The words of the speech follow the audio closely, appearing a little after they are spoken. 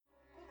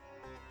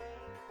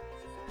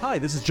Hi,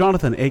 this is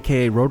Jonathan,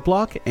 aka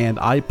Roadblock, and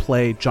I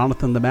play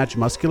Jonathan the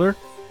Magimuscular,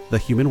 the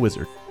human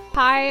wizard.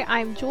 Hi,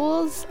 I'm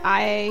Jules.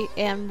 I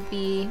am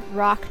the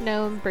rock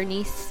gnome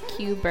Bernice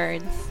Q.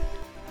 Burns.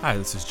 Hi,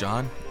 this is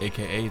John,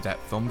 aka That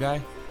Film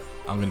Guy.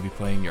 I'm going to be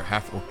playing your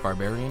half-orc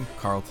barbarian,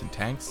 Carlton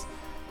Tanks,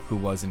 who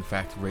was in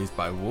fact raised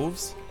by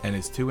wolves and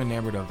is too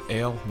enamored of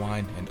ale,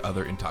 wine, and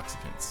other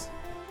intoxicants.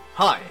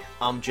 Hi,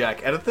 I'm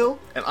Jack Edithil,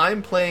 and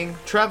I'm playing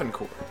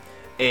Travancore,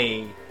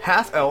 a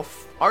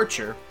half-elf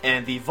archer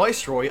and the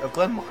Viceroy of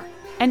Glenmar.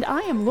 And I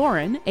am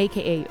Lauren,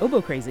 aka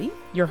Obo Crazy,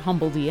 your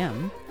humble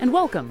DM, and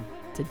welcome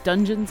to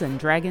Dungeons and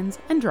Dragons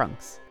and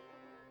Drunks.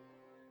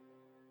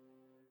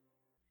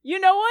 You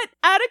know what?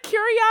 Out of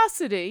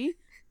curiosity,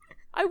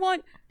 I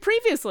want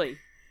previously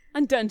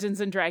on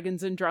Dungeons and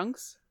Dragons and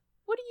Drunks.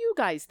 What do you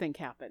guys think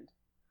happened?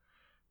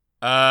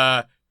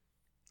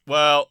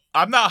 Well,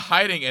 I'm not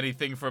hiding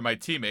anything from my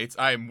teammates.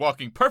 I am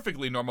walking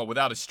perfectly normal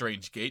without a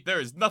strange gait.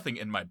 There is nothing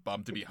in my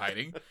bum to be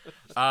hiding.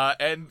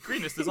 And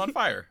Greenest is on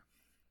fire.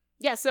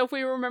 Yeah, so if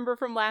we remember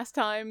from last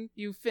time,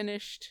 you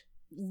finished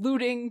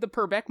looting the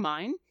Purbeck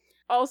mine.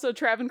 Also,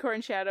 Travancore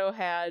and Shadow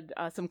had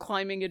some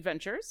climbing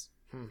adventures,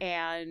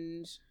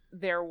 and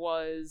there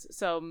was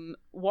some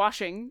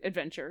washing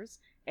adventures,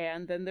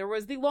 and then there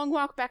was the long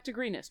walk back to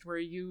Greenest, where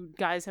you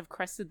guys have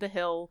crested the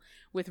hill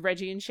with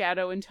Reggie and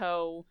Shadow in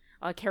tow,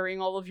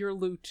 carrying all of your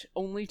loot,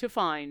 only to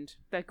find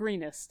that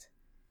Greenest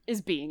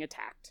is being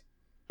attacked.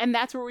 And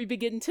that's where we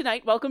begin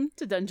tonight. Welcome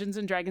to Dungeons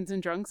and Dragons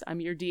and Drunks. I'm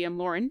your DM,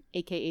 Lauren,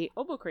 aka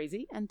Obo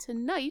Crazy, and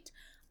tonight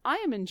I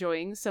am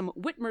enjoying some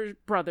Whitmer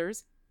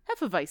Brothers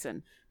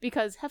Hefeweizen,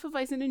 because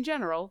Hefeweizen in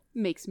general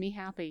makes me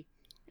happy.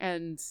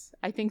 And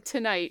I think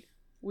tonight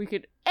we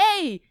could...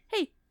 Hey,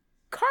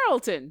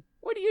 Carlton,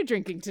 what are you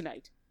drinking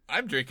tonight?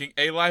 I'm drinking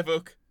a live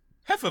oak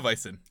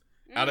Hefeweizen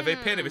out of a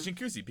Panavision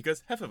koozie,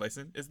 because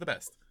Hefeweizen is the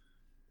best.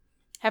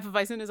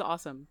 Hefeweizen is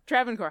awesome.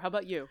 Travancore, how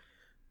about you?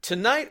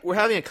 Tonight, we're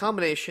having a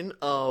combination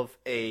of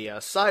a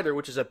cider,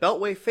 which is a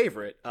Beltway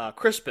favorite,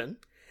 Crispin,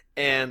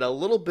 and a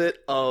little bit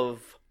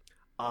of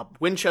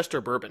Winchester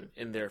bourbon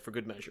in there for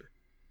good measure.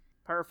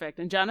 Perfect.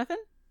 And Jonathan?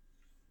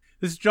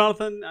 This is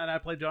Jonathan, and I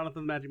play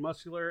Jonathan the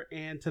Magimuscular,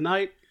 and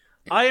tonight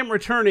I am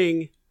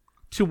returning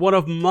to one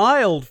of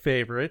my old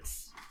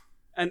favorites,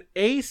 an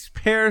Ace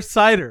Pear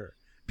Cider,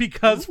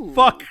 because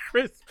fuck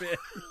Crispin.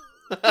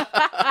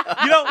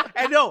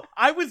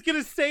 I was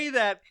gonna say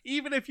that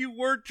even if you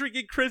weren't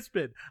drinking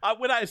Crispin.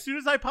 As soon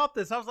as I popped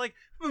this, I was like,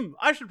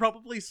 I should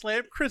probably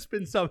slam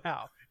Crispin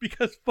somehow,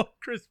 because fuck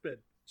Crispin.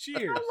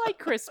 Cheers. I like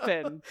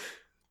Crispin.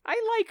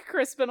 I like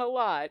Crispin a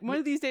lot. One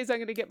of these days I'm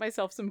going to get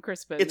myself some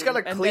Crispin. It's got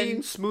a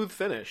clean, smooth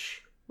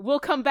finish. We'll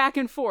come back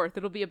and forth.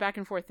 It'll be a back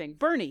and forth thing.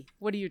 Bernie,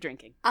 what are you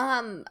drinking?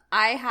 I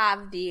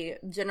have the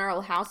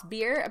General House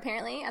beer,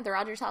 apparently, at the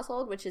Rogers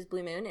household, which is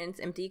Blue Moon, and it's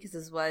empty because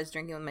this is what I was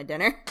drinking with my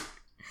dinner.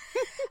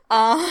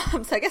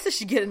 So I guess I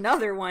should get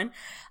another one,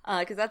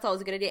 because that's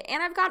always a good idea.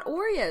 And I've got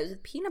Oreos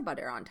with peanut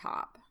butter on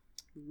top.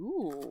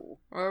 Ooh.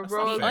 That's The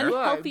not fair.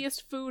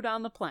 unhealthiest food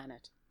on the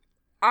planet.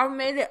 I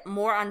made it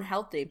more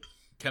unhealthy.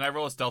 Can I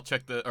roll a stealth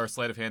check or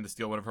sleight of hand to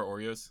steal one of her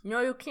Oreos?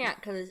 No, you can't,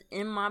 because it's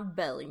in my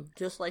belly,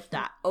 just like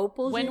that.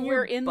 Opal's When in we're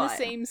your in butt. the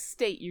same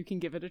state, you can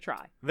give it a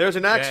try. There's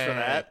an X for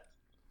that.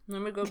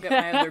 Let me go get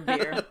my other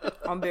beer.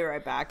 I'll be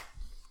right back.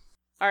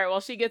 All right, while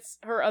she gets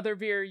her other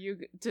beer,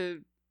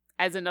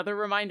 as another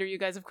reminder, you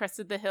guys have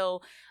crested the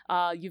hill.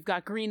 You've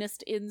got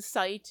Greenest in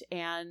sight,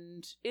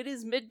 and it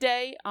is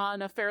midday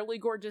on a fairly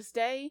gorgeous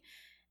day,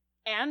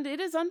 and it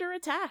is under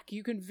attack.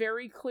 You can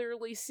very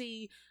clearly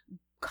see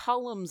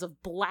columns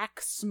of black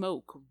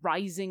smoke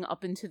rising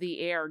up into the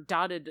air,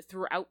 dotted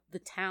throughout the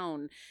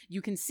town. You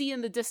can see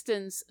in the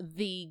distance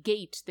the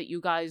gate that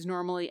you guys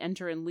normally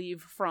enter and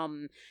leave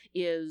from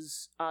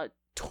is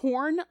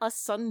torn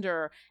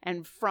asunder,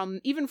 and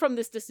even from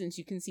this distance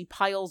you can see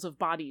piles of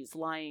bodies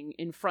lying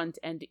in front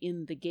and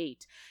in the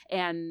gate.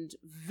 And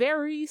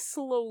very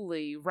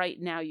slowly right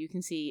now you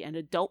can see an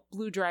adult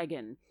blue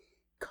dragon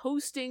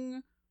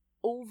coasting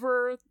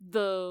over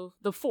the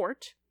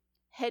fort,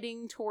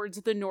 heading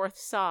towards the north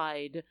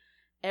side,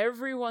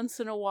 every once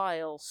in a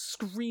while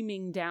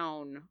screaming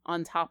down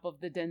on top of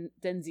the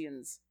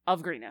Denzians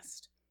of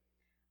Greenest.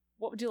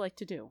 What would you like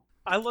to do?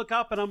 I look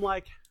up and I'm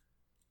like,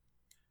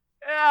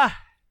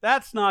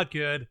 that's not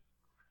good.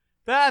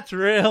 That's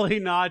really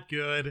not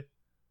good.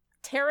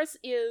 Terrace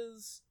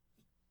is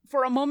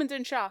for a moment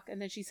in shock,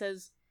 and then she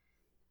says,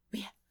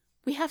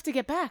 we have to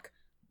get back.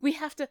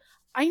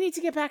 I need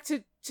to get back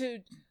to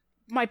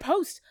my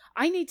post.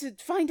 I need to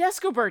find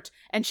Escobert.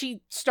 And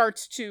she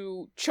starts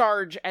to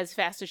charge as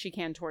fast as she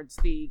can towards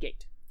the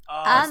gate.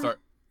 I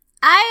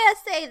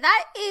say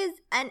that is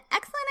an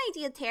excellent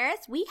idea,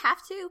 Terrace. We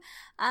have to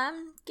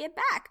get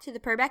back to the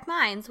Purbeck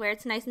Mines where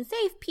it's nice and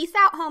safe. Peace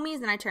out,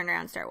 homies. And I turn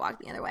around and start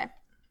walking the other way.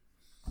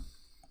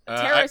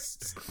 Terrace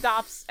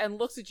stops and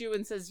looks at you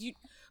and says,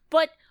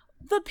 but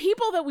the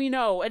people that we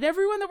know and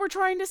everyone that we're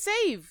trying to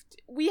save,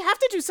 we have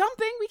to do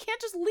something. We can't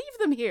just leave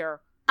them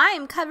here. I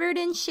am covered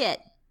in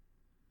shit.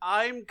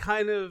 I'm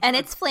kind of... And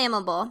it's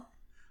flammable.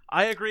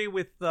 I agree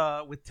with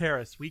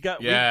Terrace. We got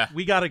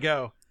to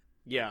go.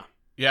 Yeah.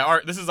 Yeah,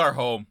 this is our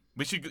home.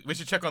 We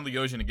should check on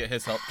Leosian and get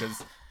his help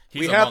because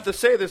We have to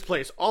save this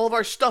place. All of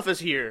our stuff is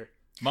here.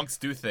 Monks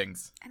do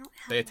things. I don't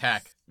have They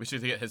attack. We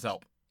should get his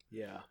help.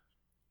 Yeah.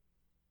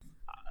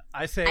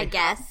 I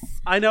guess.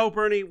 I know,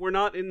 Bernie, we're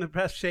not in the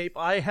best shape.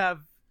 I have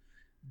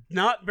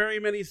not very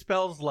many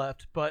spells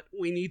left, but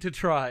we need to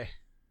try.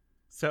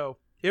 So,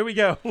 here we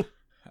go.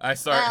 I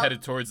start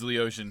headed towards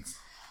Leosian's.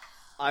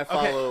 I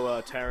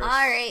follow Terrace, All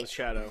right. the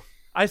shadow.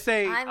 I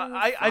say, I'm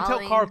I tell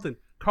following.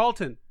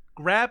 Carlton,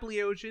 grab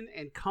Leosian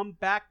and come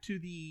back to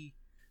the...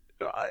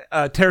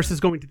 Terrace is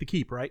going to the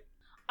keep, right?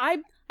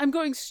 I'm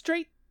going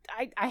straight.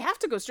 I have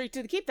to go straight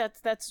to the keep.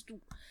 That's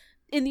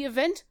in the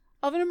event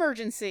of an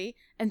emergency.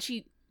 And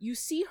you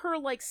see her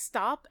like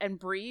stop and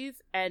breathe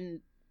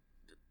and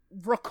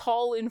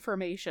recall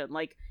information.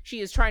 Like she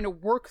is trying to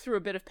work through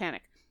a bit of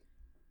panic.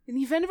 In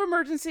the event of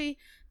emergency,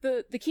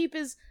 the keep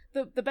is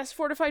the best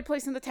fortified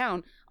place in the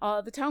town.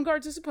 The town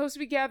guards are supposed to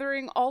be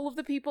gathering all of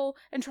the people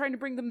and trying to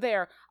bring them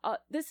there.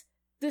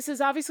 This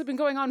has obviously been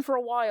going on for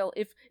a while.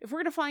 If we're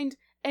going to find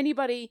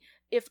anybody,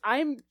 if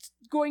I'm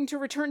going to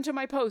return to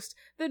my post,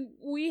 then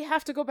we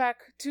have to go back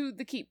to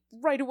the keep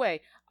right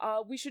away.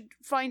 We should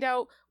find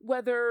out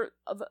whether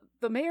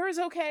the mayor is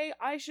okay.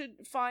 I should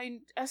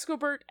find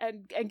Escobert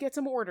and get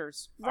some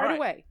orders right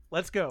away.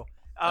 Let's go.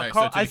 All right,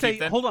 so to the I say, keep,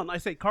 then? hold on. I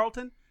say,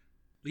 Carlton,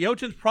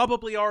 Leosian's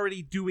probably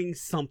already doing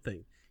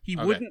something. He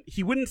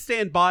wouldn't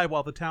stand by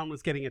while the town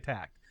was getting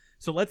attacked.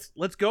 So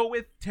let's go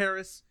with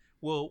Terrace.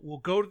 We'll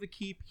go to the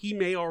keep. He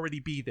may already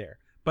be there,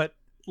 but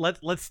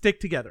let's stick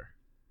together.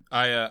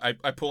 I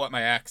pull out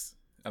my axe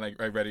and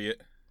I ready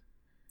it.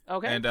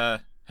 Okay. And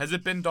has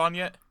it been dawn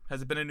yet?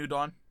 Has it been a new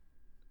dawn?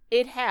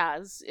 It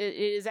has. It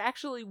is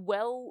actually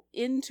well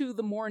into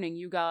the morning.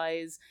 You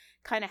guys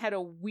kind of had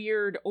a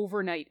weird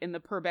overnight in the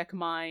Purbeck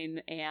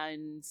mine,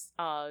 and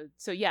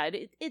so yeah,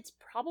 it's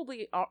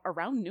probably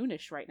around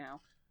noonish right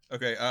now.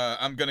 Okay,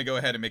 I'm gonna go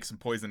ahead and make some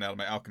poison out of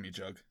my alchemy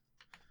jug.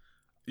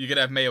 You can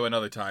have mayo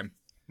another time.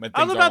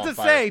 I was about to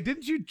say,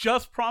 didn't you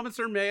just promise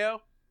her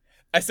mayo?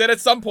 I said at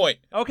some point.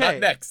 Okay. Not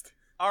next.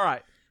 All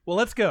right. Well,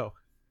 let's go.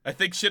 I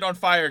think shit on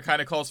fire kind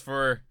of calls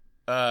for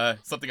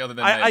something other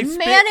than I mayo.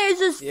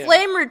 Mayonnaise is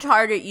flame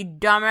retardant, you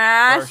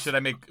dumbass.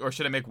 Or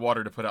should I make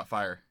water to put out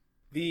fire?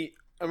 The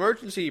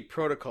emergency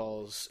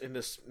protocols in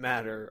this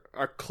matter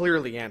are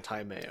clearly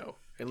anti-mayo,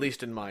 at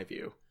least in my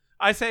view.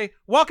 I say,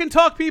 walk and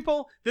talk,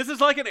 people. This is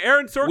like an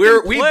Aaron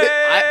Sorkin play.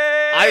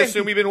 I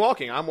assume we've been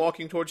walking. I'm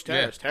walking towards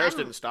Terrace. Yeah. Terrace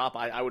didn't stop,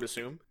 I would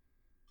assume.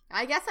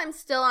 I guess I'm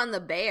still on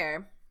the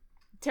bear.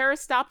 Tara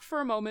stopped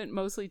for a moment,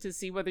 mostly to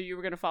see whether you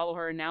were going to follow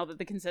her, and now that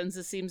the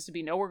consensus seems to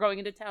be no, we're going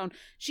into town,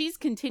 she's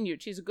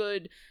continued. She's a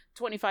good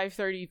 25,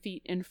 30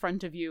 feet in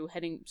front of you,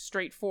 heading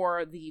straight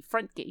for the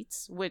front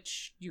gates,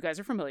 which you guys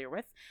are familiar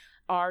with.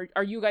 Are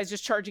you guys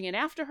just charging in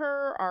after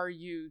her? Are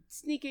you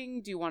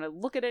sneaking? Do you want to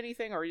look at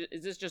anything, or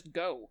is this just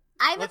go?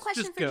 I have Let's a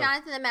question just for go.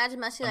 Jonathan the Magic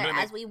Muscular gonna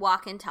as we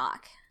walk and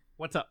talk.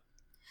 What's up?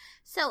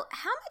 So,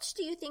 how much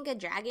do you think a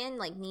dragon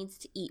needs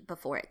to eat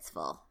before it's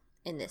full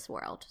in this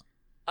world?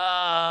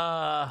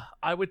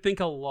 I would think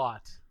a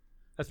lot,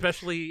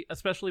 especially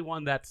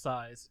one that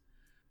size.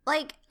 A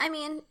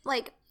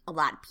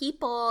lot of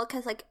people,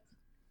 because,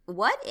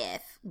 what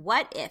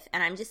if,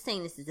 and I'm just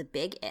saying this is a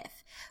big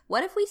if,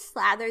 what if we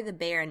slather the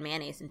bear in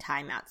mayonnaise and tie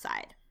him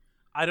outside?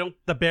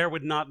 The bear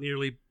would not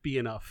nearly be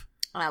enough.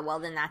 Well,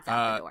 then that's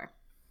out the door.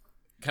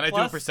 Can I do a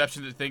Plus-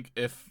 perception to think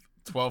if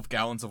 12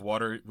 gallons of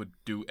water would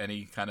do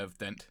any kind of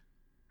dent?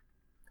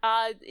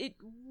 It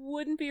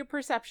wouldn't be a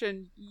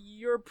perception.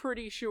 You're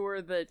pretty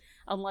sure that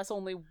unless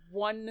only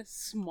one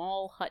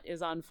small hut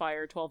is on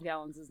fire, 12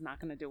 gallons is not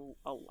going to do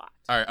a lot.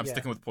 All right, I'm Yeah.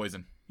 sticking with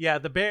poison. Yeah,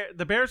 the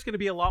bear's going to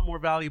be a lot more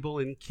valuable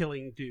in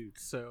killing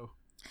dudes. So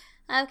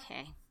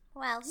Okay.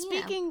 Well,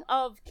 Speaking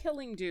of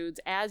killing dudes,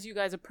 as you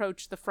guys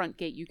approach the front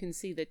gate, you can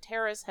see that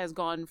Terrace has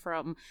gone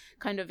from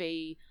kind of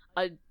a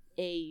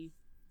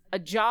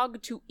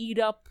jog to eat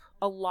up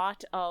a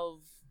lot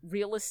of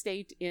real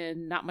estate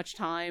in not much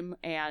time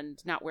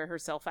and not wear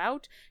herself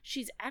out.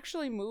 She's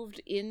actually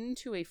moved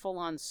into a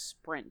full-on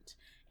sprint.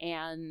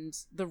 And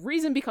the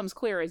reason becomes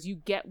clear as you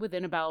get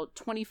within about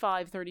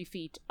 25, 30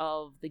 feet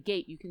of the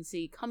gate. You can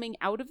see coming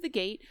out of the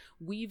gate,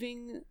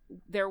 weaving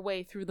their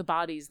way through the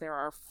bodies, there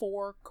are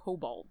 4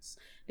 kobolds.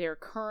 They're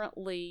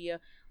currently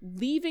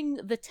leaving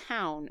the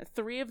town.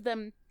 3 of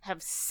them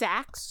have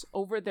sacks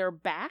over their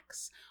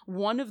backs.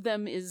 One of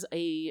them is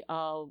a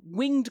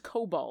winged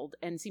kobold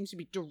and seems to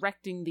be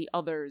directing the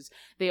others.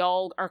 They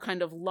all are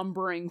kind of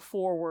lumbering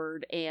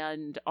forward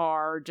and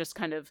are just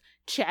kind of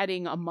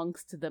chatting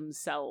amongst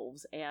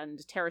themselves.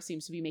 And Tara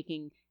seems to be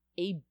making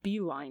a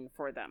beeline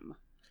for them.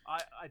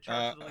 I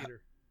charge the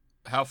leader.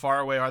 How far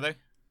away are they?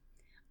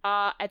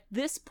 At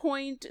this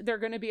point, they're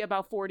going to be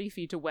about 40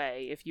 feet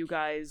away. If you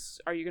guys,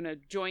 are you going to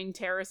join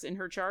Terrace in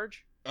her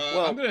charge?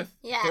 I'm going to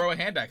Yeah. throw a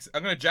hand axe.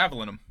 I'm going to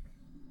javelin him.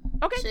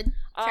 Okay. Should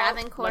let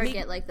Travancore me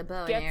get the bow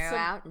and get arrow some-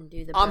 out and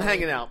do the I'm bow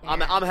hanging and out.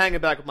 arrow? I'm hanging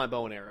back with my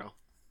bow and arrow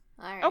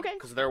All right. Okay.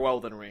 because they're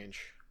well within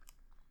range.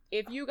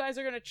 if you guys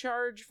are going to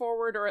charge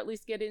forward or at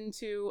least get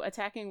into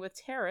attacking with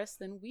Terrace,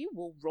 then we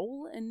will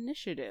roll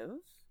initiative.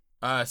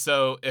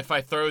 So if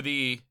I'm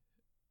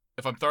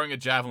throwing a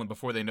javelin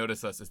before they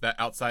notice us, is that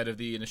outside of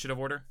the initiative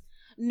order?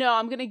 No,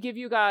 I'm going to give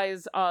you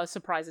guys a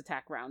surprise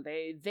attack round.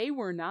 They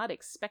were not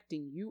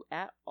expecting you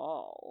at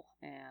all.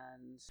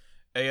 And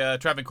Hey,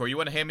 Travancore, you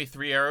want to hand me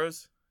 3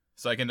 arrows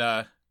so I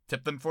can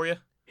tip them for you?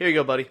 Here you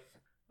go, buddy.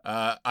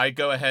 I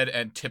go ahead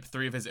and tip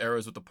 3 of his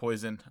arrows with the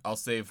poison. I'll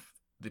save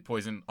the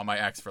poison on my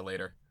axe for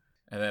later.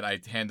 And then I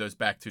hand those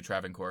back to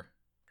Travancore.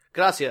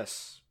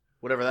 Gracias.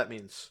 Whatever that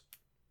means.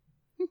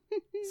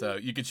 So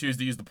you can choose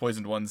to use the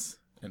poisoned ones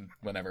and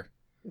whenever.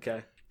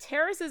 Okay.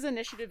 Terrace's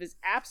initiative is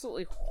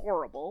absolutely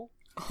horrible.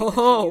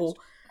 Oh,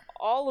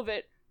 All of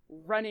it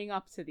running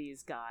up to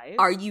these guys.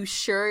 are you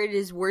sure it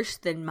is worse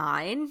than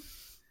mine?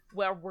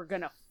 Well, we're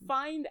going to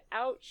find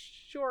out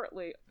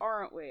shortly,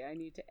 aren't we? I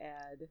need to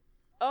add.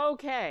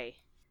 Okay.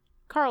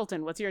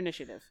 Carlton, what's your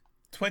initiative?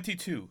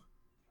 22.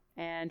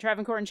 And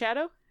Travancore and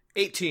Shadow?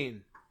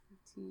 18.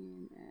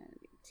 18 and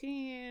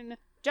 18.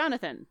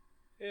 Jonathan.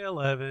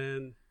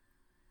 11.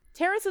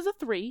 Terrace is a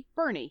 3.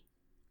 Bernie.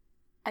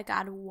 I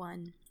got a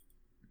 1.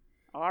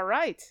 All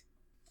right.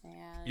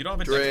 And You don't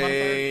have a dex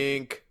modifier?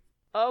 Drink.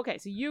 Okay,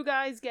 so you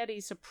guys get a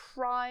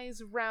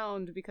surprise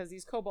round because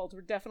these kobolds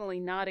were definitely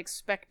not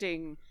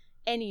expecting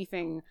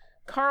anything.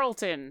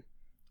 Carlton.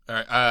 All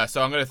right.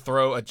 So I'm gonna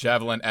throw a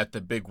javelin at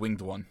the big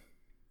winged one.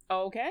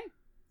 Okay.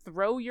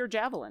 Throw your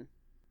javelin.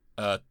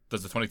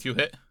 Does the 22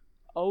 hit?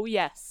 Oh,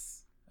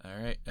 yes. All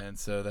right, and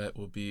so that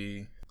will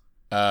be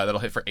that'll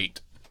hit for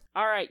 8.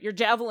 All right, your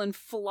javelin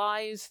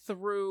flies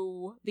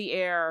through the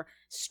air,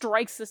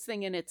 strikes this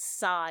thing in its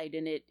side,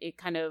 and it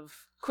kind of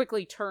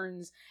quickly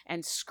turns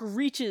and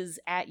screeches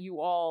at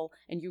you all,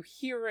 and you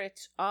hear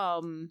it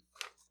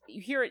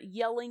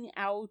yelling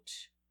out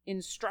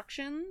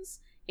instructions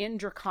in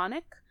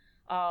Draconic.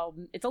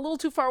 It's a little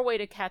too far away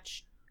to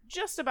catch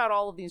just about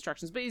all of the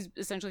instructions, but he's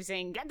essentially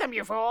saying, "Get them,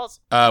 you fools!"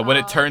 When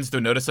it turns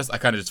to notice us, I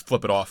kind of just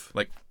flip it off,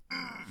 like.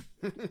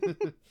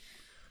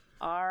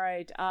 All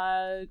right,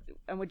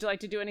 and would you like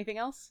to do anything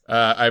else?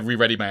 I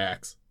re-ready my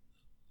axe.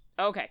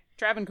 Okay,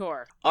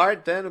 Travancore. All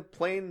right, then a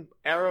plain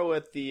arrow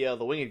at the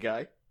winged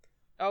guy.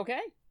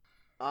 Okay.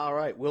 All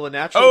right, will a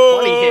natural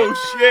 20 hit?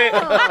 Shit!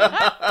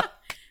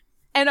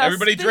 An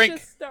Everybody auspicious drink.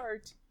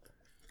 Start.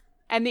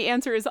 And the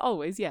answer is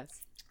always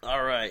yes.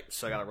 All right,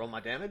 so I gotta roll my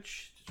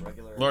damage. Just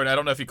regular. Lauren, I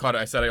don't know if you caught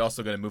it. I said I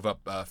also going to move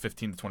up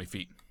 15 to 20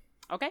 feet.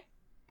 Okay.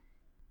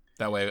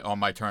 That way, on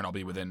my turn, I'll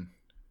be within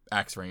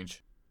axe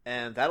range.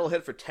 And that'll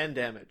hit for 10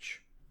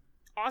 damage.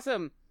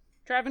 Awesome.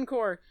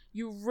 Travancore,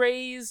 you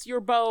raise your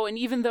bow, and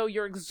even though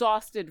you're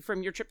exhausted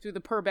from your trip through the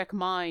Purbeck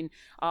mine,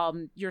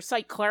 your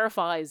sight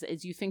clarifies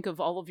as you think of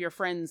all of your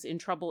friends in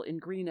trouble in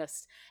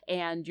Greenest,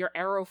 and your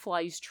arrow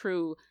flies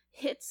true,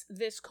 hits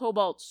this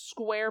kobold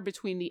square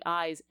between the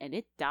eyes, and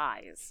it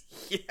dies.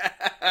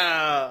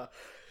 Yeah!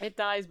 It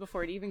dies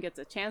before it even gets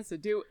a chance to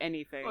do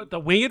anything. The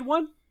winged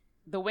one?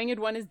 The winged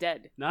one is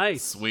dead.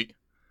 Nice. Sweet.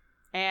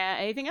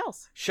 Anything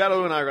else?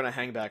 Shadow and I are gonna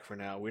hang back for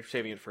now. We're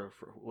saving it for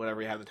whatever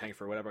we have in the tank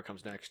for whatever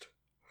comes next.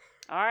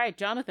 All right,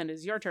 Jonathan,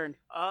 it's your turn.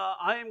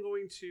 I am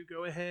going to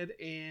go ahead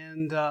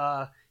and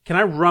can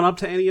I run up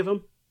to any of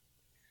them?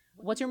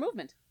 What's your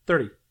movement?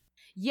 30.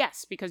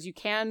 Yes, because you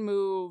can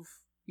move.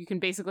 You can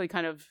basically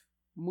kind of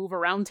move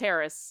around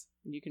Terrace,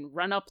 and you can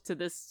run up to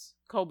this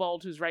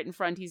kobold who's right in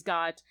front. He's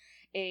got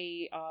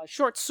a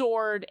short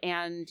sword,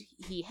 and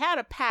he had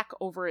a pack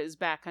over his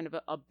back, kind of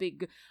a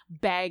big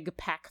bag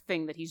pack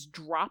thing that he's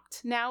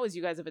dropped now as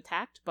you guys have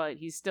attacked, but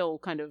he's still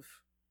kind of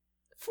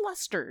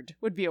flustered,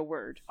 would be a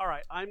word. All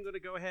right, I'm going to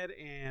go ahead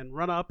and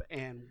run up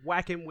and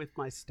whack him with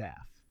my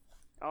staff.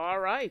 All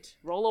right,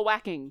 roll a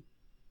whacking.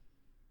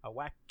 A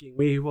whacking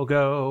we will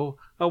go,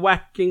 a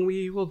whacking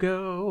we will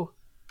go.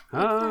 It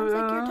sounds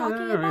like you're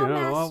talking about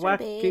a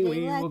whacking we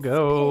masturbating. will Let's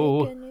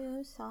go. pick a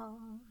new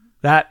song.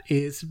 That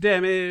is some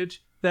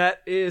damage.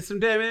 That is some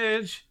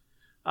damage.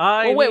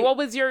 Oh, wait, what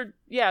was your...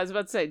 Yeah, I was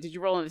about to say, did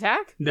you roll an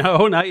attack?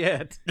 No, not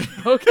yet.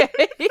 Okay.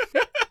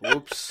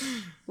 Whoops.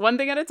 One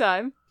thing at a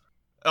time.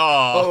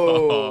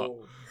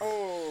 Oh.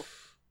 Oh.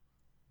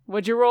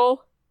 What'd you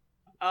roll?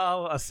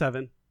 Oh, a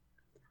 7.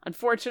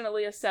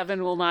 Unfortunately, a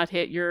 7 will not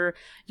hit. You're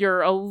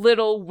a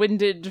little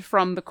winded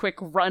from the quick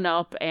run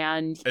up,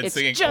 and And it's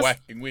singing just...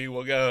 Whacking We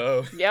Will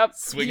Go. Yep,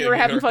 Swinging you were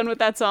having her. fun with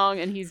that song,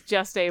 and he's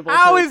just able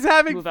How to is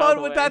having move out of fun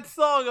the with way. that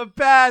song a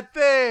bad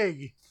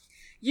thing?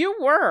 You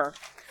were.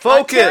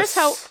 Focus!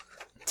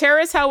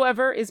 Terrace,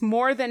 however, is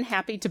more than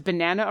happy to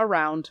banana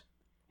around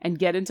and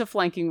get into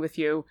flanking with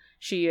you.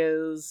 She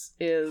is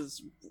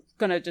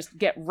gonna just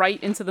get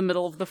right into the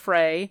middle of the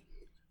fray,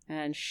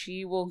 and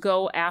she will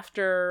go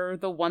after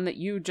the one that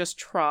you just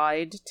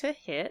tried to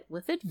hit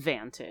with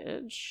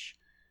advantage.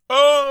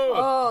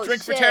 Oh,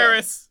 Drink for shit.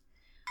 Terrace.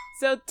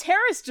 So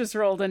Terrace just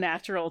rolled a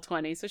natural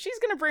 20, so she's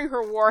gonna bring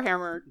her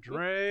warhammer.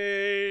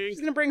 Drink. She's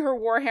gonna bring her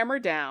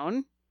warhammer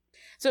down.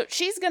 So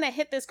she's going to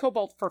hit this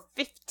kobold for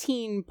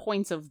 15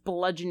 points of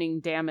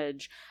bludgeoning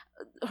damage.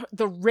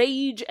 The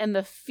rage and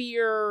the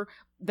fear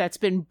that's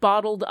been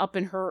bottled up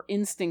in her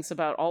instincts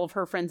about all of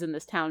her friends in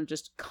this town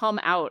just come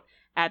out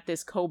at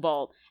this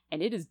cobalt,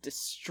 and it is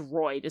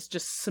destroyed. It's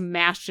just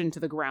smashed into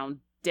the ground,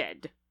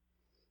 dead.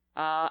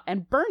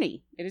 And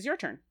Bernie, it is your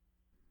turn.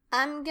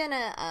 I'm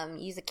gonna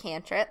use a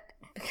cantrip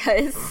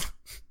because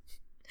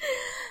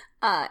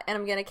and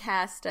I'm gonna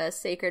cast a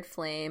Sacred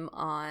Flame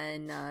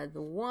on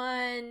the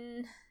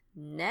one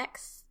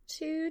next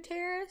to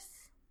Terrace.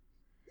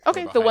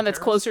 Okay, the Behind one that's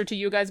Terrace? closer to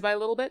you guys by a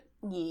little bit?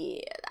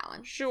 Yeah, that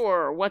one.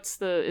 Sure. Is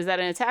that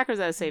an attack or is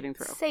that a saving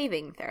throw?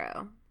 Saving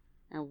throw.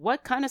 And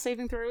what kind of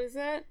saving throw is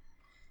that?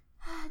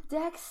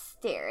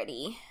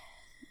 Dexterity.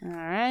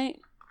 Alright.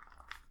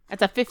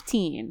 That's a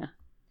 15.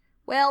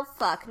 Well,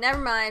 fuck. Never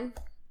mind.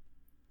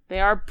 They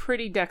are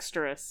pretty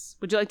dexterous.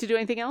 Would you like to do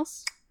anything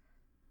else?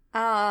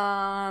 No,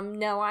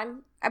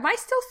 am I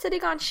still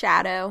sitting on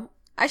Shadow?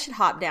 I should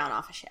hop down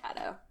off of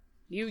Shadow.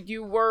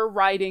 You were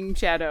riding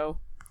Shadow.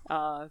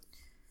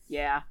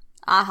 Yeah.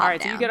 I'll hop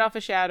Alright, down. so you get off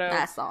of Shadow.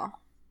 That's all.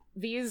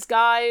 These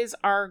guys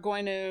are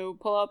going to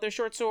pull out their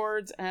short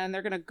swords and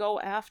they're going to go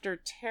after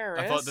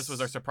Terrace. I thought this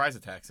was our surprise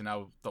attack, so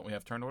now don't we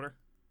have turn order?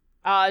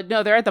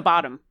 No, they're at the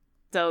bottom.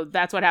 So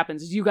that's what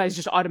happens. You guys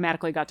just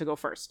automatically got to go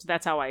first.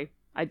 That's how I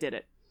did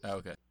it. Oh,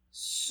 okay.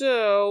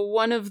 So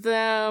one of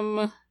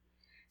them...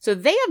 So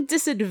they have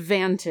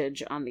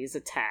disadvantage on these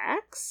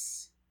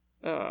attacks.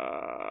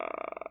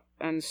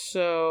 And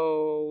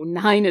so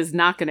 9 is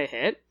not going to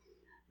hit.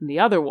 And the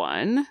other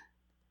one...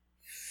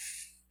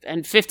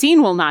 And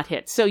 15 will not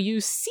hit. So you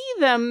see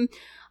them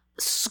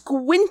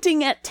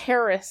squinting at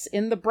Terrace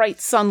in the bright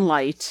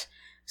sunlight,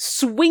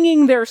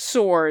 swinging their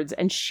swords,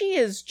 and she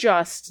is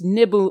just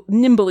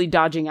nimbly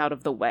dodging out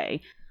of the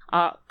way.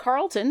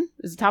 Carlton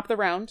is the top of the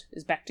round.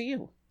 Is back to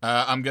you.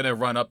 I'm gonna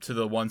run up to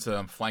the ones that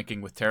I'm flanking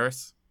with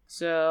Terrace.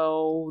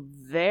 So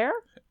there.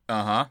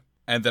 Uh-huh.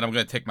 And then I'm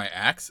gonna take my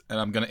axe,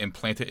 and I'm gonna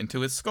implant it into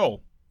his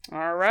skull.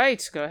 All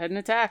right. Go ahead and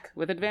attack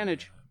with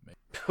advantage.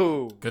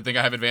 Ooh. Good thing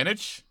I have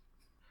advantage.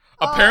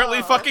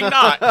 Apparently fucking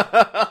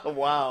not.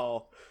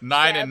 Wow.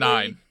 9 and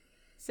 9.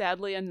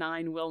 Sadly, a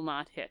 9 will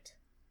not hit.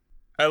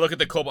 I look at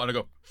the kobold and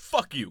I go,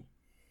 fuck you.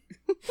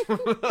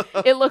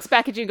 It looks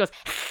back at you and goes,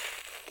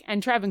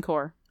 and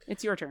Travancore,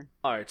 it's your turn.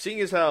 All right. Seeing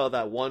as how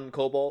that one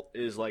cobalt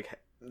is like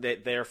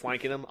they're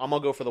flanking him, I'm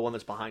gonna go for the one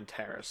that's behind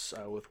Terrace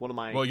with one of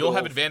my. Well, you'll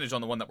have little- advantage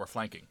on the one that we're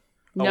flanking.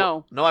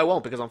 No. No, I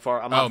won't because I'm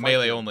far. I'm not flanking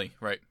melee him. only,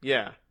 right.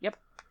 Yeah. Yep.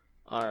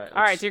 All right.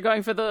 All right, so you're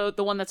going for the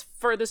one that's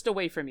furthest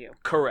away from you.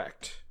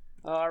 Correct.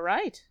 All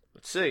right.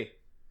 Let's see.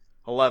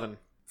 11.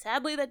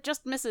 Sadly, that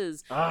just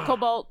misses. Ah.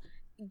 Cobalt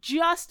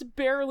just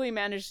barely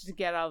managed to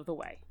get out of the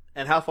way.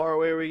 And how far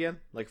away are we again?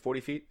 Like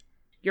 40 feet?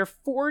 You're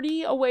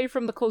 40 away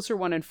from the closer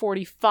one and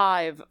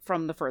 45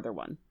 from the further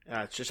one.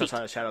 It's just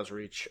outside of Shadow's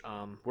reach.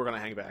 We're gonna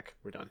hang back.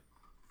 We're done.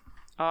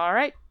 All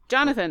right,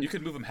 Jonathan. You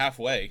could move him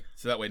halfway,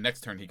 so that way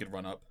next turn he could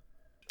run up.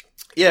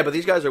 Yeah, but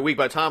these guys are weak.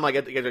 By the time I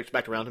get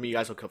back around to me, you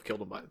guys will have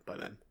killed them by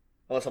then.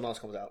 Unless someone else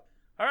comes out.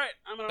 All right,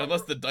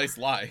 Unless the dice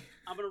lie.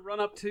 I'm gonna run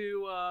up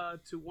to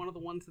one of the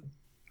ones that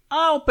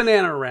I'll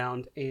banana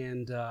around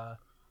and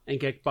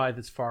get by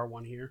this far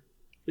one here.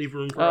 Leave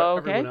room for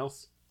everyone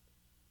else.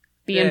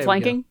 Be There in we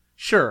flanking? go.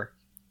 Sure.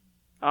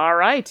 All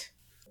right.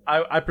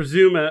 I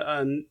presume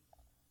a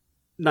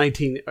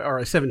 19 or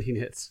a 17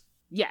 hits.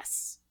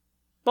 Yes.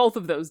 Both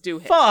of those do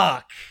hit.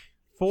 Fuck!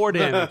 4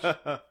 damage.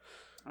 All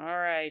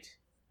right.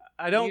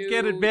 I don't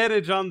get You-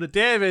 advantage on the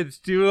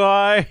damage, do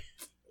I?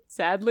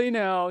 Sadly,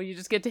 no. You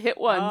just get to hit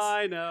once.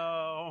 I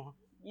know.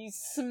 You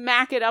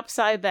smack it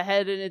upside the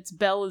head and its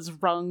bell is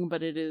rung,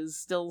 but it is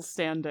still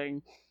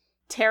standing.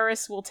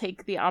 Terrace will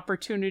take the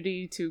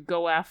opportunity to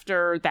go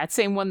after that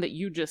same one that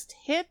you just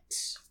hit.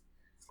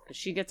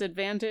 She gets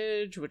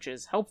advantage, which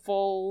is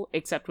helpful,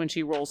 except when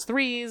she rolls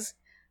 3s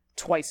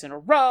twice in a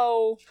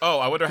row. Oh,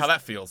 I wonder how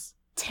that feels.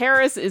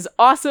 Terrace is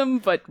awesome,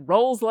 but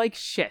rolls like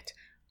shit.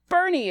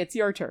 Bernie, it's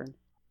your turn.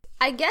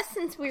 I guess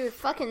since we were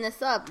fucking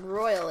this up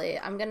royally,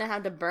 I'm gonna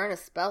have to burn a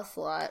spell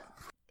slot.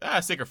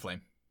 Sacred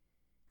Flame.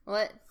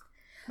 What?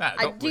 Nah,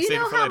 I don't, do we'll you save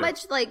know it for how later.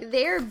 much like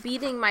they're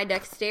beating my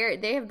dexterity?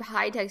 They have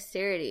high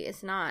dexterity.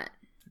 It's not.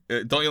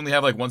 Don't you only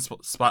have like one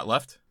spot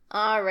left?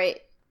 All right.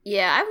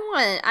 Yeah,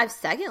 I have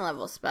second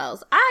level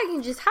spells. I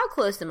can just. How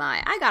close am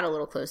I? I got a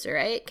little closer,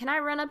 right? Can I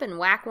run up and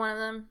whack one of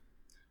them?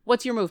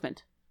 What's your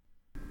movement?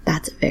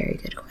 That's a very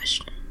good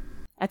question.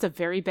 That's a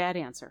very bad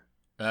answer.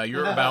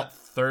 You're about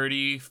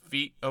 30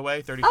 feet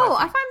away, 35 Oh,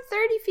 feet. if I'm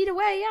 30 feet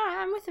away,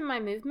 yeah, I'm within my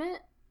movement.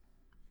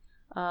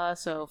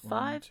 So 5,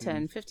 1,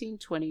 10, 15,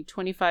 20,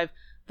 25,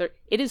 30.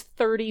 It is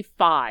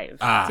 35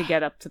 to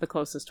get up to the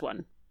closest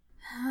one.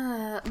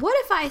 What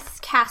if I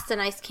cast an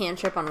ice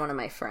cantrip on one of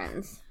my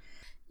friends?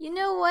 You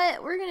know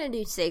what? We're going to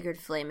do Sacred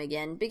Flame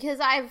again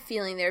because I have a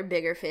feeling there are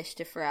bigger fish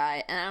to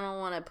fry and I don't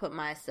want to put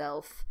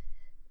myself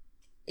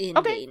in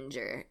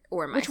danger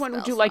or my Which one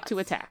would spell you like to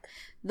slots. attack?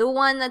 The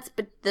one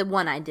the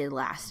one I did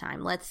last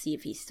time. Let's see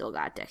if he's still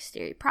got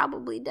dexterity.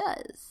 Probably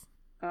does.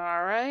 All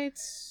right.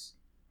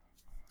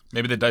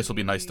 Maybe the dice will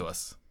be nice to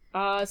us.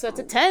 So it's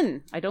a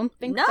 10. I don't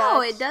think No,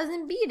 that... it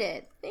doesn't beat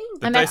it. Thank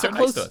The And dice that's are a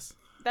nice close- to us.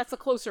 That's a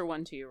closer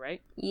one to you,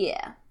 right?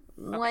 Yeah.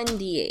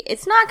 1d8.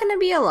 It's not going to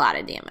be a lot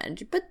of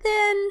damage, but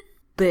then,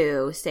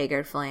 boo,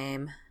 Staggered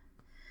Flame.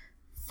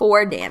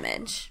 4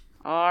 damage.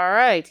 All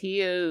right,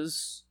 he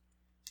is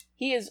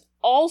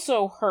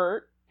also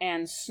hurt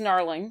and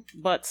snarling,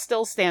 but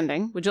still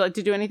standing. Would you like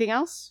to do anything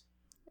else?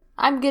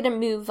 I'm going to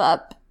move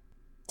up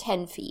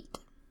 10 feet.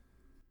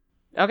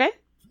 Okay.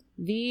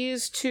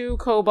 These 2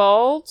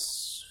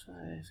 kobolds,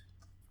 5,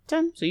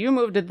 10. So you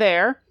moved it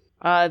there.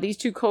 These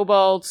 2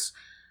 kobolds,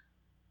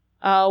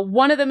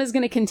 one of them is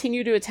going to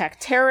continue to attack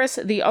Terrace.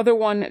 The other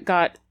one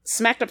got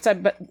smacked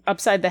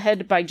upside the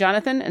head by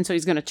Jonathan, and so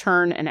he's going to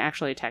turn and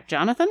actually attack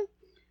Jonathan.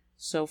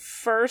 So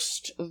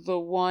first, the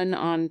one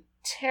on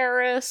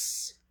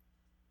Terrace.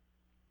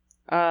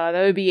 That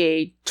would be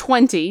a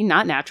 20,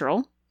 not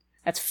natural.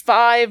 That's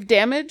 5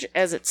 damage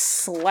as it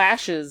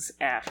slashes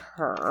at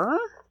her.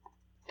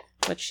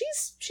 But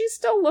she's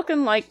still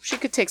looking like she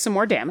could take some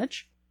more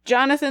damage.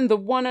 Jonathan, the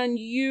one on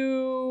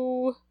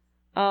you,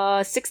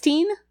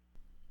 16?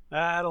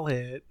 That'll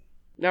hit.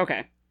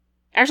 Okay.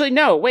 Actually,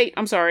 no, wait,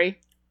 I'm sorry.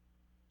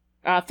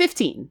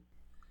 15.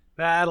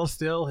 That'll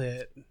still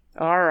hit.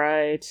 All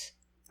right.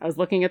 I was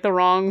looking at the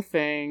wrong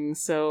thing.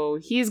 So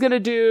he's going to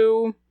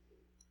do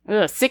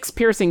 6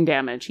 piercing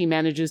damage. He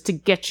manages to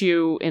get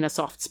you in a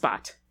soft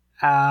spot.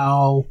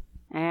 Ow.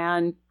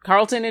 And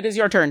Carlton, it is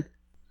your turn.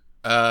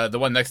 The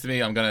one next to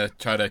me, I'm going to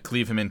try to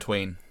cleave him in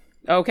twain.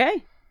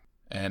 Okay.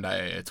 And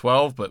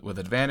 12, but with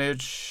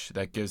advantage,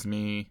 that gives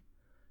me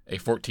a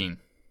 14.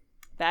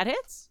 That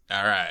hits.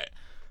 All right.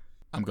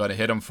 I'm going to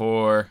hit him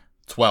for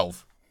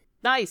 12.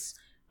 Nice.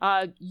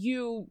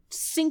 You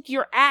sink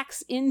your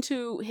axe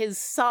into his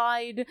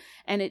side,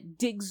 and it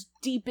digs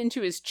deep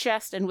into his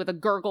chest, and with a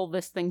gurgle,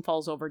 this thing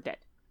falls over dead.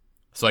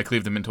 So I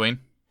cleaved him in twain?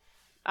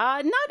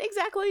 Not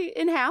exactly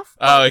in half.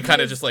 Oh, it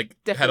kind of just like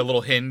different. had a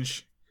little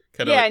hinge.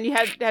 And you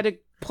had to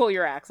pull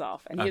your axe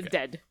off, and he is Okay.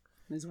 dead.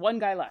 There's one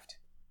guy left.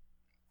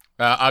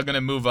 I'm going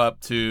to move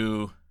up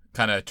to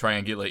kind of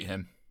triangulate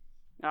him.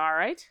 All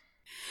right.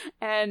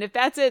 And if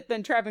that's it,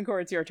 then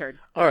Travancore, it's your turn.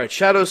 Alright,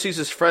 Shadow sees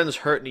his friends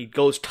hurt and he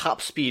goes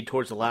top speed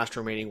towards the last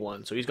remaining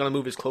one. So he's going to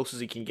move as close as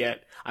he can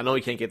get. I know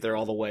he can't get there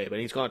all the way, but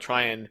he's going to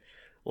try and,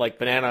 like,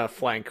 banana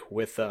flank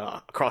with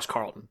across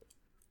Carlton.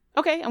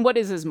 Okay, and what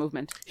is his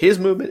movement? His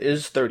movement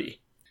is 30.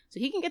 So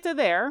he can get to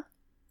there,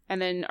 and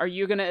then are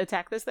you going to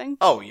attack this thing?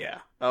 Oh, yeah.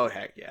 Oh,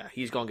 heck yeah.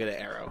 He's going to get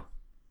an arrow.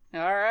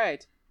 All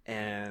right.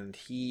 And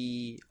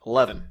he...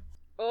 11.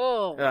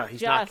 Oh,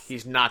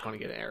 He's not going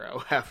to get an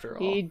arrow after all.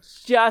 He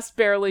just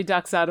barely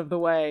ducks out of the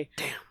way.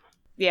 Damn.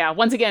 Yeah,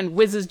 once again,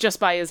 whizzes just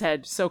by his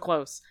head. So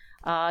close.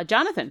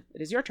 Jonathan,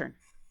 it is your turn.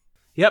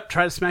 Yep,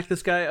 try to smack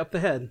this guy up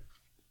the head.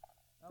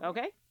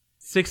 Okay.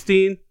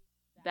 16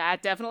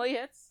 That definitely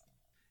hits.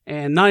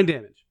 and 9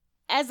 damage.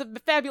 As a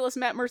fabulous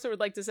Matt Mercer would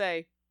like to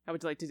say, how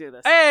would you like to do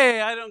this? Hey,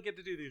 I don't get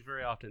to do these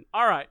very often.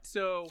 All right,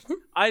 so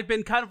I've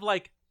been kind of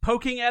like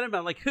poking at him.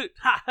 I'm like,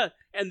 ha, ha,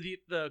 and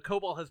the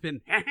kobold has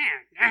been, and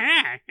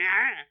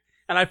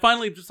I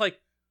finally just like,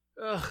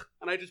 ugh,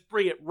 and I just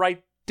bring it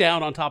right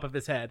down on top of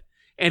his head,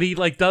 and he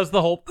like does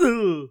the whole,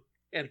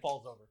 and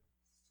falls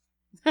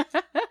over.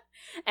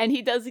 And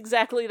he does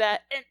exactly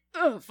that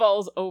and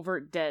falls over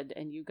dead.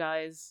 And you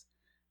guys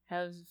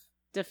have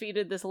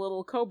defeated this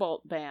little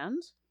cobalt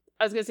band.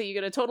 I was going to say you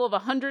get a total of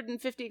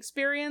 150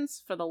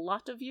 experience for the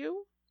lot of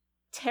you.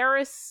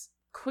 Terrace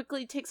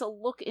quickly takes a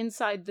look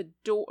inside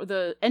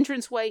the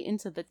entranceway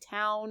into the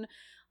town,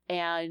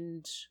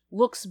 and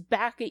looks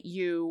back at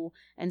you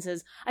and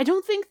says, I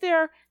don't think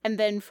they're... And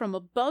then from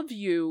above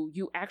you,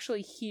 you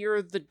actually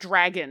hear the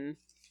dragon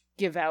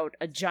give out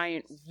a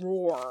giant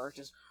roar,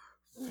 just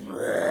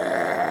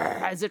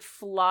as it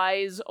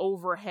flies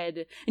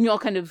overhead, and you all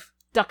kind of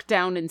duck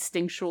down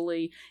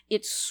instinctually.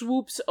 It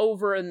swoops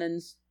over and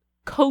then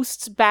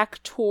coasts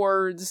back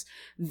towards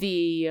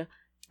the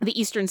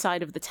eastern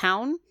side of the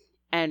town,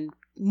 and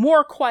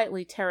more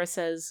quietly, Tara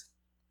says,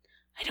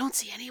 I don't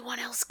see anyone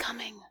else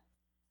coming.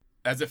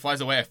 As it flies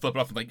away, I flip it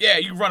off and like, yeah,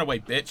 you run away,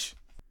 bitch.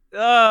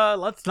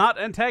 Let's not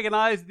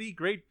antagonize the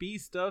great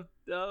beast of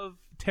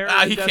terror.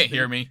 Ah, and he can't destiny.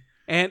 hear me.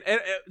 And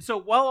so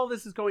while all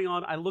this is going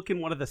on, I look in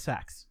one of the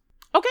sacks.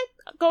 Okay,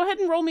 go ahead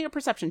and roll me a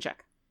perception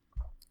check.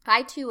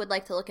 I, too, would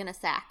like to look in a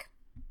sack.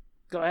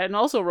 Go ahead and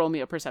also roll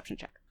me a perception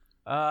check.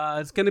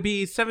 It's going to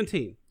be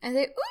 17. And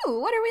say, ooh,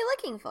 what are we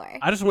looking for?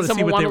 I just want to see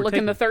Someone what want they to were look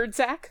taking. in the third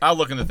sack? I'll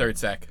look in the third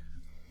sack.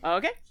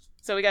 Okay,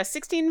 so we got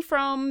 16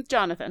 from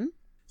Jonathan.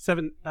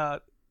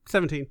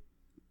 17.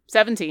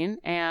 17.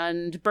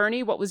 And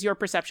Bernie, what was your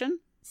perception?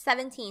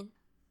 17.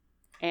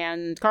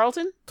 And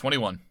Carlton?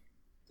 21.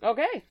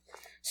 Okay.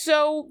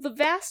 So the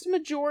vast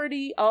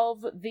majority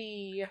of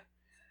the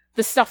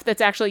stuff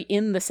that's actually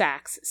in the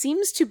sacks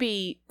seems to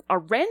be a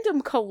random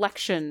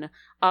collection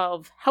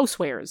of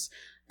housewares.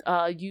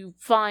 You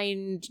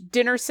find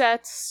dinner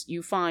sets,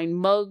 you find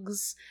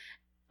mugs,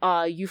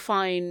 you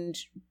find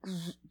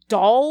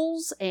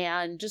dolls,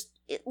 and just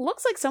it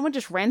looks like someone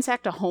just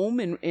ransacked a home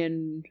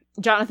in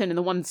Jonathan, and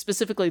the one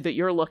specifically that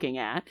you're looking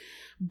at.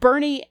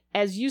 Bernie,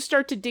 as you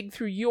start to dig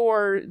through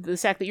the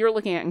sack that you're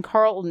looking at, and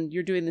Carlton,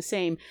 you're doing the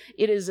same,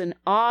 it is an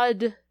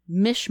odd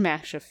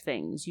mishmash of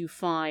things. You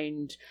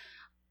find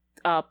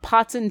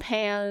pots and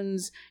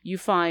pans, you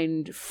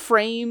find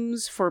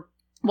frames for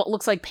what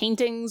looks like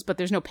paintings, but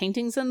there's no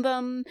paintings in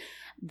them.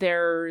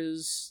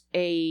 There's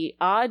a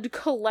odd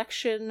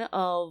collection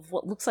of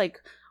what looks like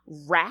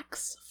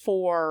racks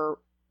for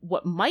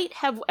what might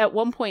have at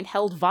one point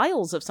held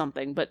vials of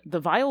something, but the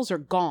vials are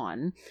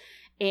gone.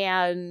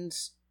 And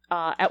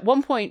at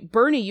one point,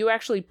 Bernie, you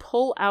actually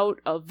pull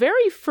out a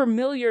very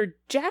familiar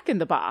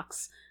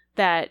Jack-in-the-Box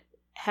that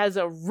has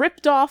a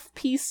ripped off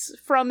piece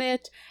from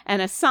it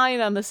and a sign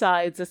on the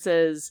sides that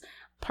says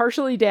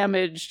partially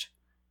damaged,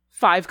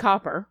 5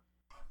 copper.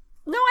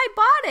 No, I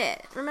bought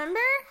it. Remember?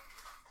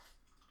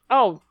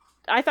 Oh,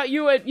 I thought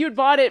you'd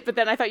bought it, but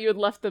then I thought you had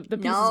left the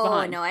pieces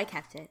behind. No, I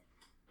kept it.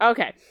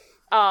 Okay.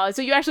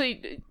 So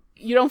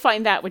you don't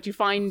find that. What you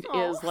find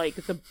is like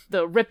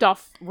the ripped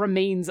off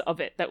remains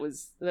of it that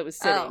was sitting.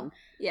 Oh,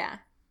 yeah.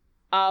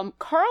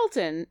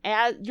 Carlton,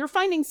 you're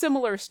finding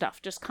similar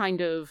stuff, just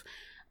kind of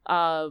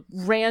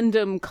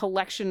random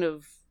collection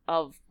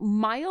of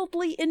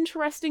mildly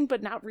interesting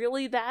but not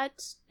really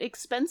that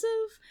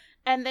expensive.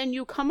 And then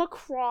you come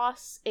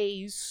across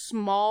a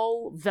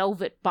small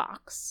velvet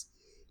box,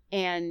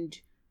 and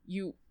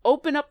you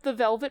open up the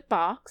velvet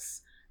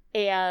box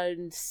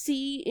and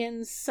see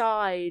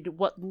inside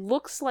what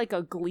looks like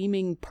a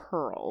gleaming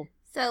pearl.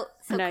 So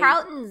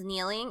Carlton's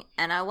kneeling,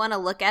 and I want to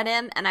look at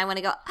him, and I want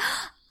to go,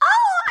 oh,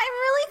 I'm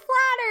really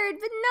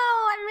flattered, but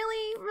no, I'm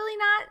really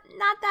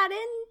not that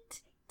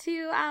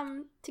into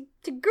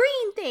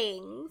green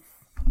things.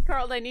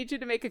 Carl, I need you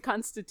to make a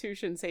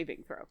Constitution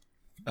saving throw.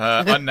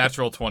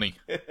 Unnatural 20.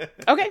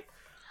 Okay.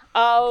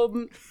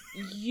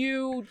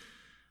 You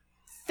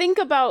think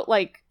about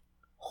like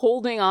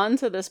holding on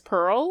to this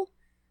pearl,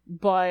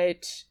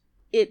 but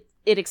it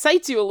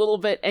excites you a little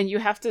bit, and you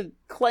have to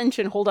clench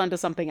and hold on to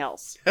something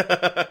else.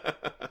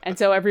 And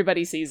so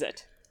everybody sees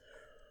it.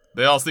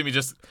 They all see me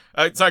just...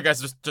 sorry,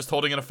 guys, just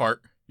holding in a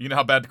fart. You know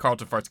how bad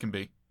Carlton farts can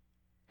be.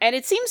 And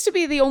it seems to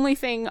be the only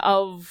thing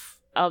of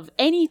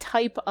any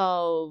type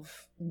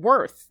of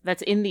worth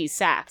that's in these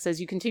sacks. As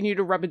you continue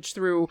to rummage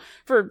through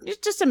for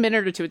just a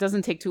minute or two, it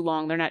doesn't take too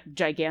long. They're not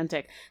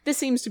gigantic. This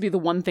seems to be the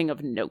one thing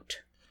of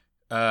note.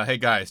 Hey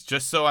guys,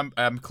 just so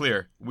I'm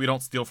clear, we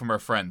don't steal from our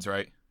friends,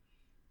 right?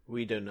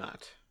 We do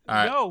not. All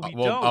right. No, we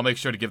well, don't. I'll make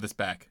sure to give this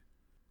back.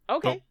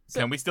 Okay. Oh,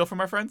 can we steal from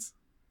our friends?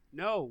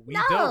 No, we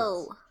No.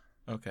 don't.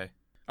 Okay.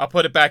 I'll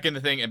put it back in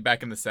the thing and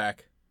back in the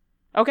sack.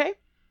 Okay.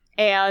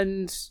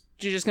 And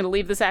you're just going to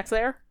leave the sacks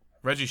there?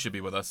 Reggie should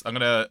be with us. I'm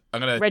gonna.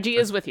 Reggie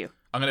is with you.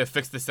 I'm gonna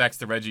fix the sacks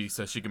to Reggie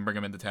so she can bring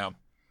them into town.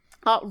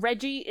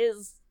 Reggie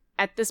is,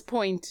 at this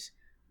point,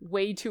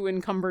 way too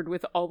encumbered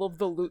with all of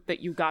the loot that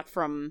you got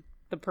from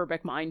the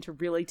Purbeck mine to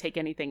really take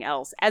anything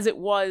else. As it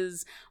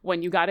was,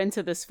 when you got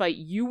into this fight,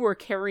 you were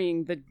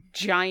carrying the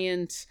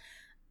giant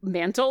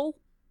mantle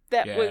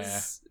that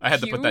was I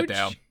had to put that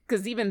down.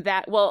 Because even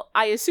that, well,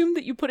 I assumed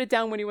that you put it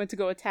down when you went to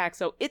go attack,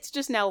 so it's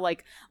just now,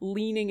 like,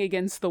 leaning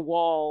against the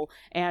wall,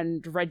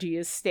 and Reggie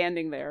is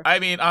standing there. I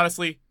mean,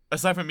 honestly,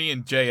 aside from me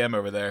and JM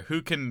over there,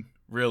 who can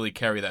really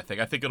carry that thing?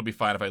 I think it'll be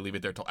fine if I leave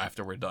it there till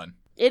after we're done.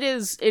 It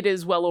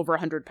is well over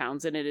 100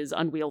 pounds, and it is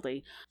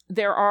unwieldy.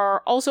 There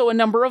are also a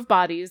number of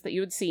bodies that you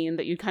had seen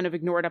that you'd kind of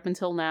ignored up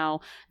until now.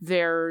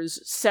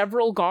 There's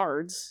several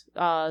guards,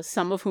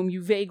 some of whom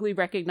you vaguely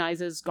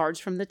recognize as guards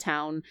from the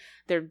town.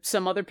 There's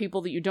some other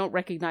people that you don't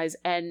recognize,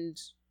 and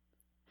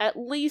at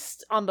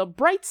least on the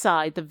bright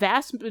side, the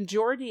vast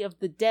majority of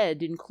the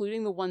dead,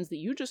 including the ones that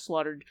you just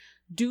slaughtered,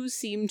 do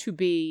seem to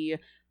be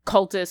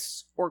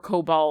cultists or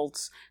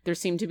kobolds. There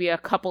seem to be a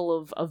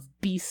couple of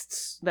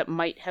beasts that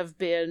might have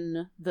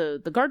been the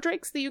guard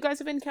drakes that you guys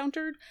have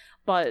encountered,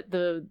 but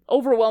the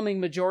overwhelming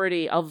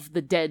majority of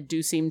the dead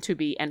do seem to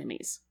be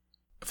enemies.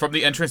 From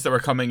the entrance that we're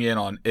coming in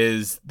on,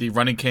 is the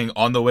Running King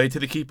on the way to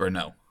the keep or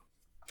no?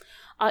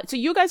 So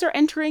you guys are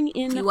entering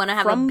in You wanna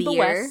have from a the beer?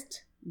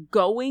 west,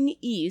 going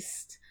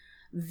east.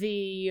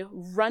 The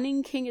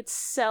Running King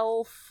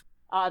itself,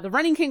 the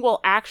Running King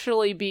will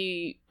actually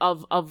be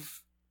of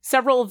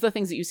several of the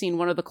things that you've seen,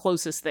 one of the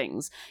closest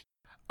things.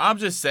 I'm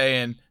just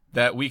saying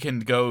that we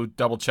can go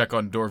double check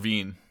on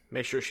Dorvine.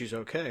 Make sure she's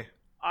okay.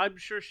 I'm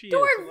sure she is.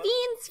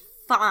 Dorvine's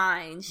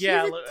fine. She's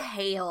Yeah, a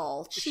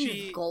tail.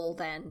 She's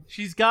golden.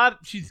 She's got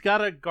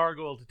a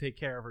gargoyle to take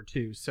care of her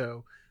too.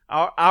 So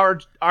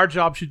our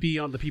job should be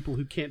on the people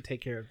who can't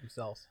take care of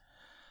themselves.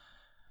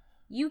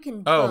 You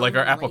can. Oh, like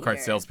our bone Apple Cart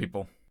later.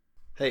 salespeople.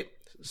 Hey,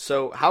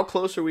 so how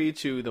close are we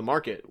to the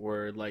market?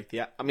 Where like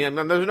I mean,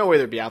 there's no way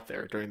they'd be out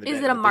there during the day. Is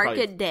it a They probably-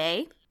 market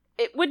day?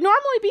 It would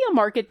normally be a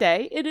market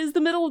day. It is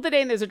the middle of the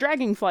day, and there's a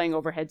dragon flying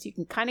overhead, so you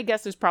can kind of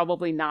guess there's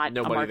probably not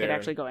Nobody a market there.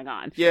 actually going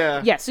on.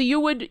 Yeah. Yeah, so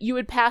you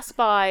would pass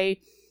by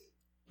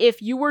If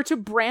you were to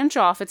branch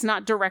off, it's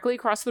not directly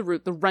across the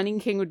route. The Running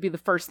King would be the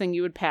first thing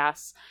you would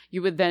pass.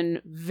 You would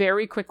then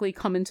very quickly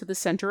come into the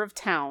center of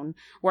town,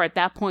 where at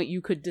that point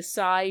you could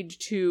decide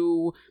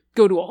to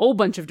go to a whole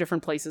bunch of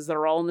different places that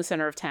are all in the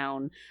center of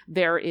town.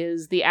 There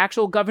is the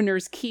actual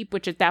Governor's Keep,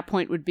 which at that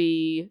point would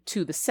be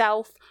to the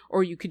south,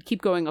 or you could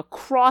keep going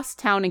across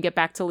town and get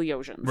back to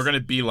Leosians. We're going to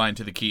beeline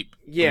to the keep.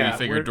 Yeah, We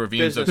figured we're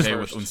Dorveen's business okay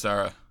first. with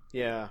Unsara.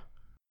 Yeah.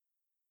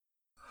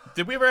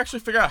 Did we ever actually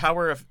figure out how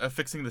we're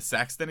affixing the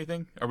sacks to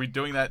anything? Are we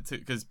doing that too?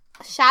 Because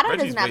Shadow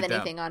Reggie's doesn't have weighed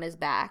down. anything on his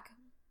back.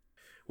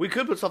 We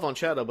could put stuff on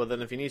Shadow, but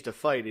then if he needs to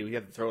fight, we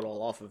have to throw it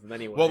all off of him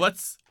anyway. Well, all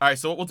right,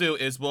 so what we'll do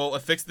is we'll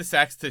affix the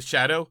sacks to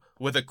Shadow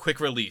with a quick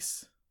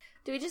release.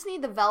 Do we just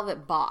need the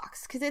velvet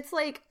box? Because it's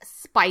like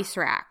spice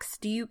racks.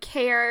 Do you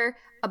care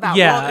about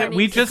Yeah, welcoming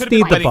we just could've been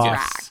need the wedding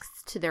box.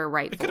 racks to their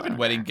rightful It could have been owner?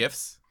 wedding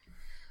gifts.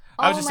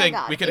 I was Oh just my saying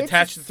God, we could it's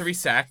attach a the 3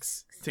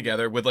 sacks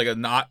together with like a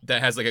knot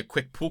that has like a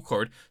quick pull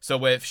cord.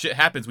 So if shit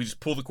happens, we just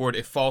pull the cord,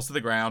 it falls to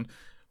the ground,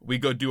 we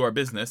go do our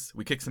business,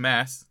 we kick some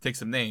ass, take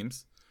some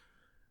names,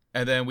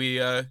 and then we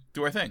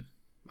do our thing.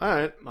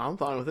 Alright, I'm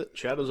fine with it.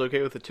 Shadow's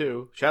okay with it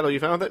too. Shadow, you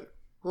fine with it?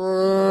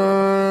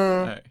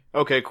 All right.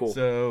 Okay, cool.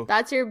 So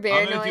That's your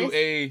bear I'm gonna noise?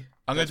 do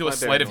That's a my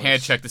sleight bear of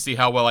hand noise. check to see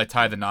how well I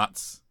tie the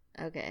knots.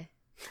 Okay.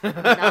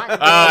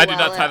 I did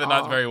not tie the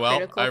knots very well.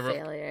 Critical I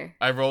failure.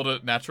 I rolled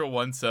a natural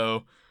 1,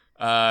 so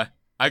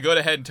I go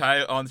ahead and tie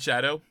it on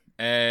Shadow,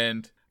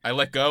 and I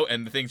let go,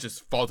 and the things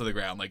just fall to the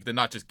ground. Like the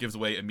knot just gives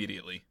away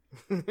immediately.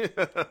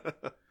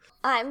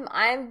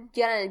 I'm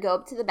gonna go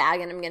up to the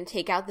bag and I'm gonna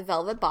take out the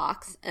velvet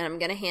box and I'm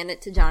gonna hand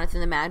it to Jonathan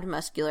the Mad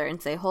Muscular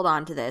and say, "Hold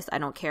on to this. I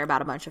don't care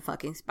about a bunch of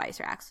fucking spice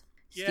racks."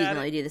 Excuse me,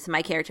 let me do this in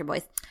my character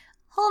voice.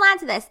 Hold on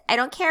to this. I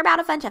don't care about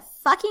a bunch of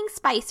fucking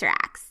spice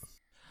racks.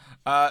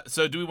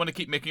 So do we want to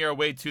keep making our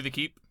way to the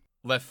keep?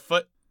 Left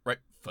foot, right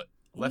foot,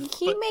 left We foot.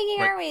 keep making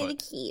right our way to foot.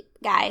 the keep,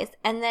 guys,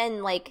 and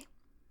then like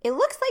it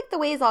looks like the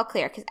way is all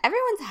clear because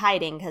everyone's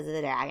hiding because of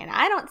the dragon.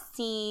 I don't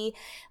see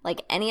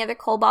like any other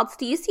kobolds.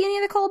 Do you see any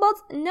other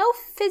kobolds? No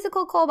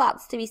physical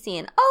kobolds to be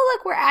seen. Oh,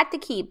 look, we're at the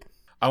keep.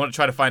 I want to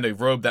try to find a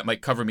robe that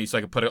might cover me so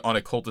I can put it on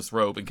a cultist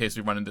robe in case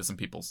we run into some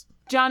peoples.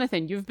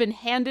 Jonathan, you've been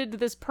handed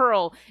this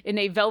pearl in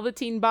a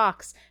velveteen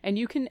box, and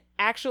you can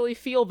actually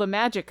feel the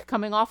magic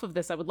coming off of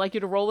this. I would like you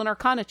to roll an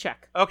Arcana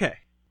check. Okay.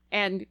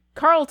 And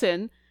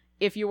Carlton,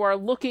 if you are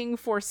looking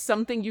for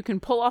something you can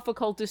pull off a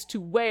cultist to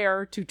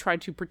wear to try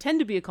to pretend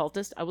to be a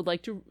cultist, I would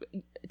like to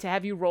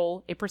have you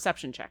roll a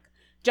perception check.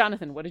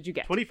 Jonathan, what did you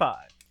get? 25.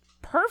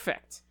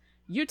 Perfect.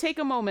 You take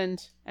a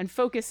moment and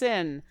focus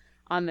in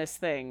on this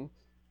thing,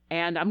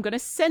 and I'm going to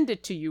send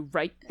it to you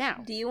right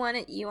now. Do you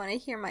want to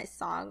hear my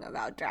song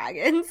about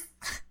dragons?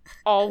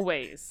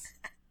 Always.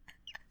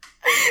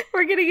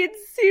 We're gonna get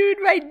sued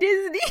by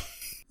Disney.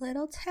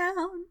 Little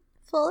town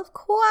full of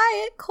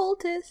quiet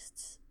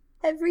cultists.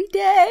 Every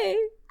day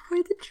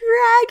where the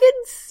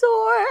dragons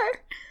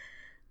soar.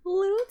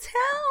 Little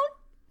town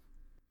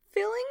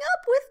filling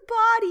up with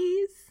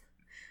bodies.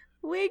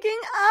 Waking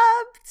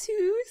up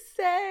to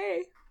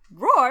say,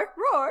 roar,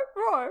 roar,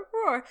 roar,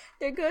 roar.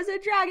 There goes a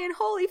dragon.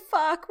 Holy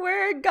fuck,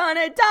 we're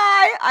gonna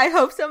die. I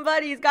hope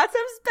somebody's got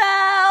some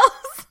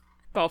spells.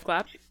 Golf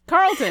clap.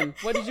 Carlton,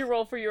 what did you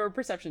roll for your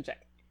perception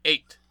check?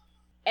 8.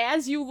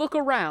 As you look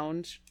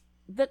around,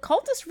 the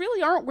cultists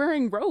really aren't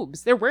wearing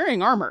robes. They're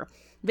wearing armor.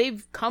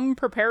 They've come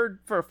prepared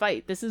for a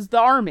fight. This is the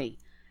army.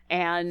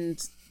 And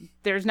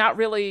there's not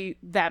really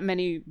that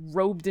many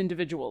robed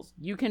individuals.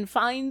 You can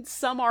find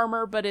some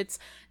armor, but it's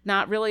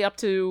not really up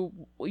to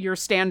your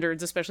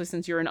standards, especially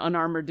since you're an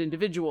unarmored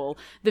individual.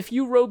 The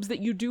few robes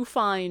that you do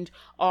find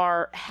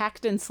are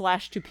hacked and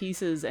slashed to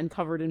pieces and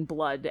covered in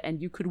blood,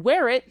 and you could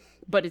wear it,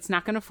 but it's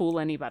not going to fool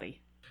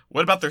anybody.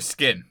 What about their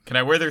skin? Can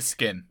I wear their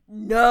skin?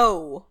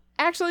 No.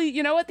 Actually,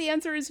 you know what? The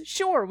answer is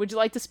sure. Would you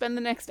like to spend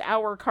the next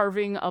hour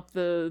carving up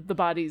the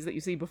bodies that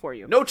you see before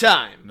you? No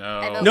time.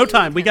 No. No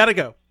time. We gotta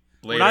go.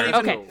 Later. not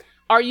even- Okay.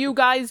 Are you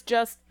guys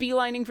just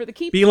beelining for the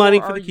keep?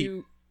 Beelining or for the are keep.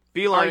 you-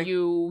 Beeline. Are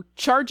you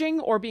charging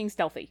or being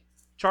stealthy?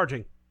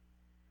 Charging.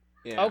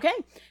 Yeah. Okay.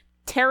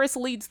 Terrace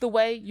leads the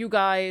way. You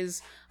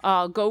guys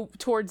go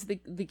towards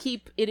the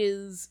keep. It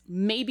is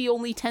maybe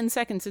only 10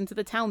 seconds into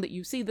the town that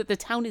you see that the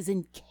town is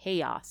in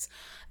chaos.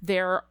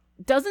 There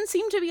doesn't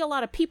seem to be a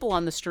lot of people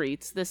on the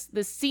streets. This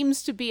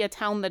seems to be a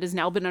town that has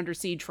now been under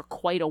siege for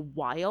quite a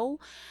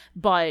while,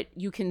 but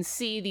you can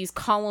see these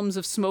columns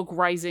of smoke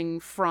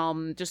rising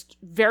from just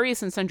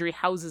various and sundry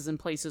houses and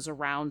places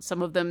around.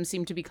 Some of them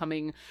seem to be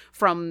coming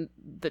from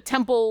the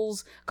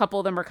temples. A couple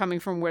of them are coming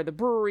from where the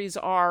breweries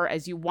are.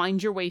 As you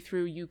wind your way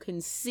through, you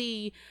can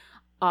see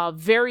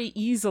very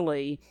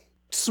easily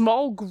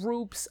small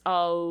groups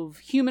of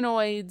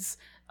humanoids,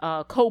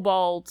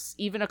 kobolds,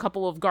 even a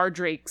couple of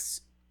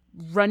guardrakes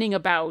running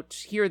about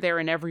here, there,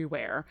 and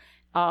everywhere.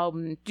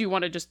 Do you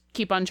want to just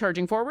keep on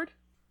charging forward?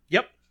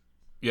 Yep.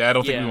 Yeah, I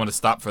don't think Yeah. we want to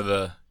stop for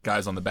the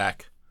guys on the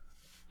back.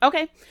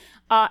 Okay.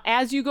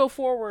 As you go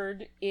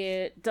forward,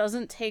 it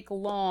doesn't take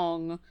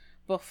long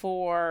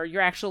before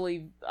you're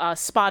actually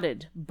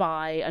spotted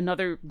by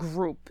another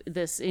group.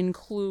 This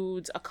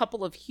includes a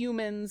couple of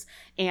humans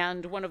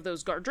and one of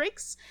those guard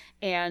drakes,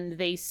 and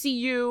they see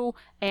you,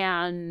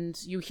 and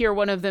you hear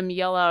one of them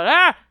yell out,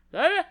 "Ah!"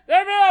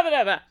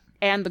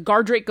 And the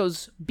guard drake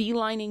goes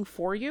beelining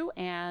for you,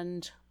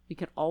 and we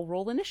can all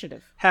roll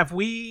initiative. Have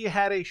we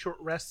had a short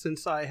rest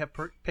since I have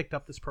picked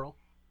up this pearl?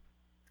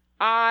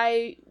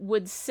 I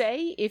would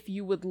say if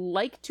you would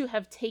like to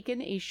have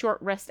taken a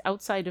short rest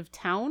outside of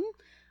town,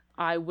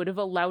 I would have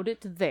allowed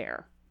it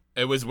there.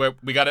 It was where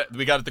we got it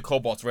at the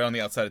Cobalts, right on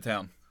the outside of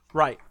town.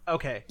 Right.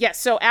 Okay.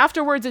 Yes, so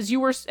afterwards,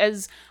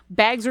 as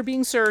bags are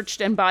being searched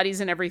and bodies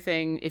and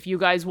everything, if you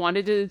guys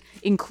wanted to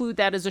include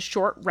that as a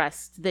short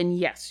rest, then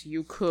yes,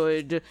 you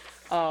could.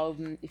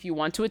 If you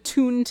want to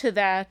attune to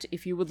that,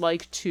 if you would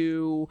like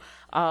to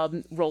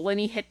roll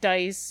any hit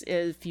dice,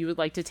 if you would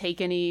like to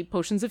take any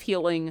potions of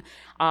healing,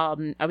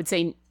 I would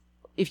say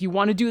if you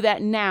want to do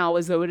that now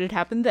as though it had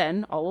happened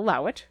then, I'll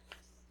allow it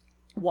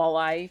while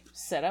I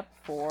set up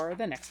for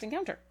the next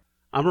encounter.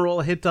 I'm going to roll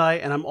a hit die,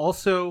 and I'm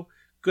also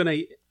going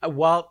to,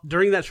 while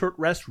during that short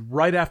rest,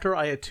 right after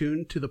I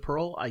attune to the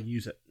pearl, I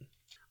use it.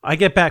 I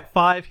get back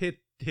 5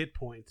 hit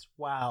points.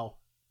 Wow.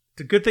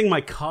 It's a good thing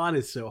my con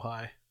is so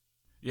high.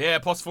 Yeah,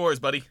 +4s,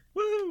 buddy.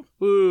 Woo!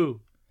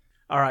 Woo.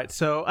 All right,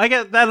 so I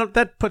get that.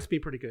 That puts me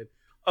pretty good.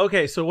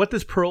 Okay, so what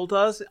this pearl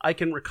does, I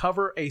can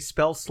recover a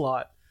spell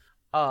slot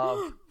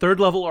of 3rd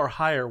level or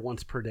higher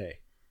once per day.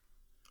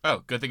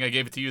 Oh, good thing I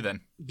gave it to you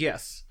then.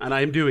 Yes, and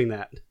I am doing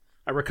that.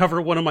 I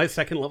recover one of my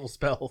 2nd level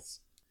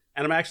spells.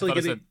 And I'm actually I thought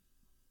it getting... said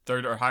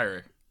 3rd or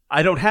higher.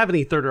 I don't have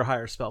any 3rd or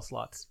higher spell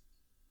slots.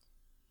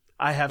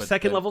 I have But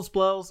 2nd level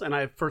spells and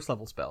I have 1st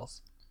level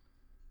spells.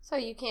 So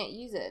you can't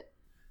use it.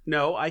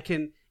 No, I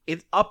can...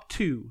 It's up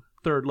to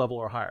 3rd level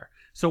or higher.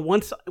 So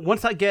once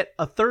I get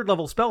a 3rd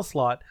level spell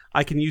slot,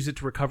 I can use it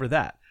to recover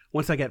that.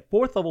 Once I get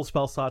 4th level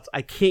spell slots,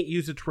 I can't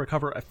use it to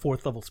recover a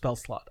 4th level spell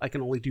slot. I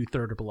can only do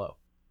 3rd or below.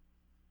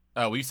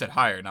 Oh, well, you said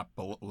higher, not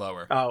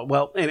lower. Oh,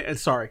 well, and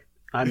sorry.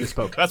 I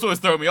misspoke. That's what was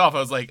throwing me off. I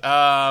was like,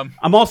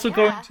 I'm also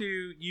going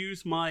to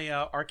use my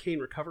Arcane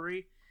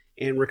Recovery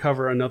and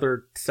recover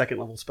another 2nd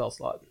level spell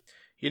slot.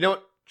 You know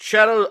what?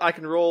 Shadow, I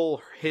can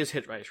roll his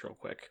hit dice real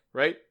quick,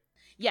 right?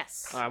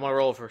 Yes. I'm going to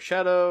roll for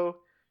Shadow.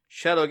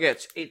 Shadow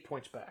gets 8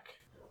 points back.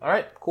 All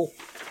right, cool.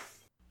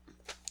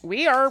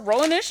 We are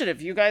rolling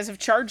initiative. You guys have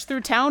charged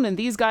through town, and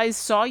these guys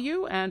saw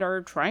you and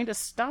are trying to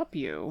stop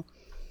you.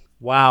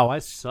 Wow, I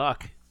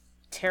suck.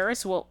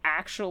 Terrace will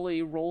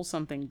actually roll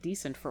something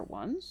decent for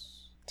once.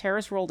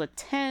 Terrace rolled a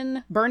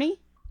 10. Bernie?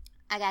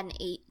 I got an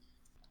 8.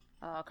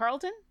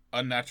 Carlton?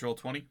 unnatural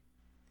 20.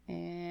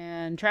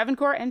 And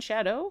Travancore and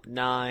Shadow.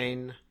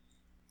 9.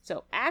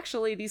 So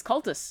actually, these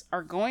cultists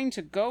are going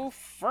to go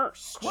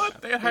first.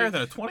 What? They had higher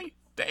than a 20?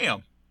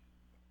 Damn.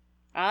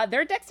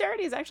 Their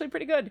dexterity is actually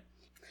pretty good.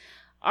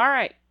 All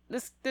right.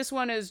 This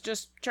one is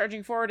just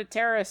charging forward at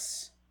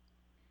Terrace.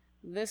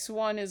 This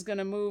one is going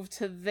to move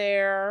to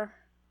there.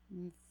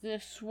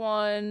 This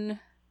one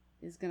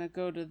is going to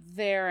go to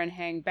there and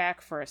hang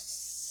back for a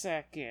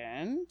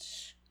second.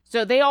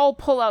 So they all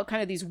pull out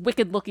kind of these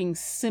wicked-looking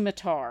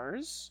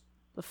scimitars.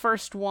 The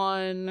first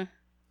one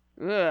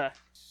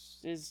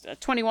is a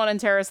 21 on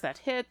Terrace. That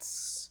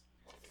hits.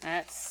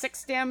 That's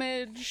 6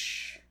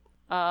 damage.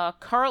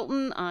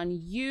 Carlton, on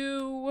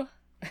you.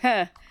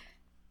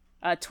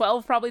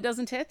 12 probably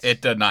doesn't hit.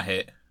 It did not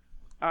hit.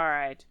 All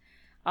right.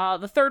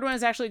 The third one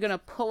is actually going to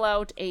pull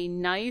out a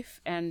knife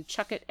and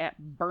chuck it at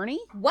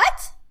Bernie.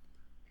 What?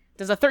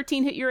 Does a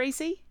 13 hit your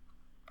AC?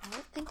 I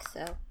don't think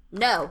so.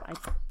 No.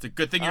 It's a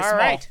good thing you're All small.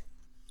 right.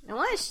 I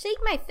want to shake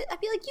my fist. I'd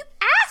be like, you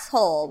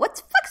asshole. What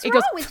the fuck's It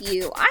wrong goes- with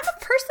you? I'm a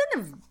person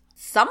of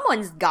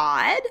someone's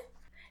god.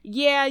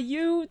 Yeah,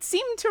 you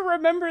seem to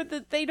remember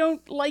that they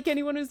don't like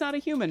anyone who's not a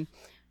human.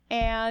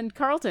 And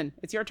Carlton,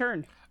 it's your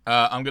turn.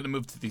 I'm going to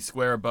move to the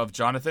square above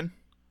Jonathan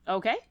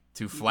Okay.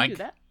 to You can flank. do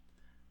that.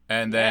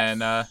 And then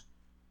Yes.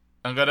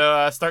 I'm going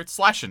to start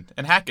slashing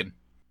and hacking.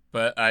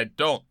 But I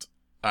don't.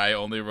 I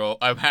only roll.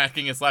 I'm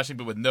hacking and slashing,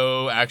 but with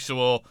no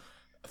actual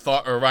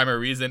thought or rhyme or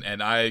reason.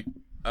 And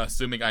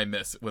assuming I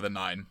miss with a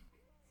 9.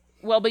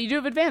 Well, but you do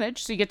have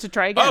advantage, so you get to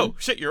try again. Oh,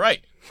 shit, you're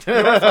right.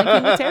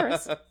 Flanking with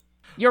Terrace.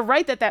 You're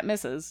right that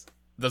misses.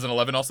 Does an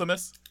 11 also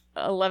miss?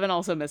 11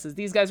 also misses.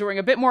 These guys are wearing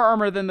a bit more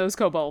armor than those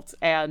kobolds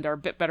and are a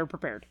bit better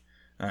prepared.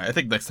 All right, I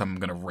think next time I'm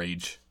going to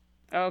rage.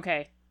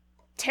 Okay.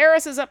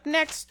 Terrace is up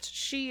next.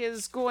 She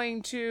is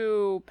going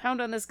to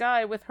pound on this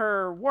guy with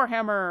her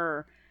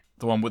warhammer.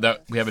 The one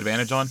that we have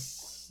advantage on?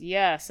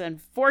 Yes,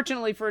 and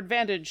fortunately for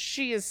advantage,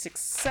 she is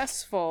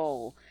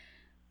successful.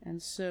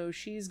 And so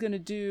she's going to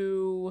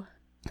do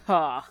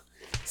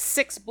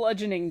 6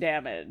 bludgeoning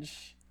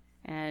damage.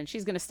 And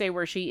she's going to stay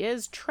where she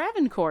is.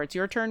 Travancore, it's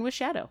your turn with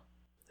Shadow.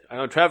 I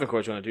know what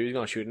Travancore's going to do. He's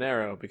going to shoot an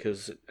arrow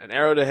because an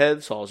arrow to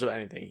head solves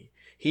anything.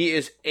 He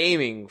is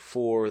aiming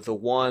for the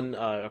one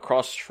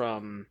across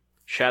from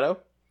Shadow.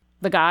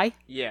 The guy?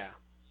 Yeah.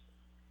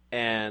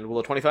 And will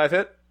a 25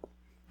 hit?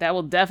 That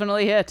will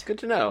definitely hit. Good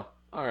to know.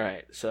 All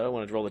right, so I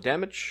want to roll the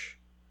damage.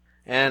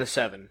 And a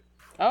 7.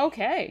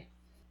 Okay.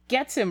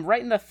 gets him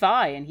right in the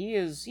thigh, and he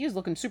is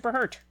looking super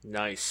hurt.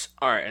 Nice.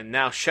 Alright, and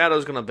now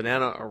Shadow's gonna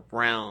banana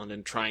around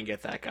and try and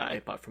get that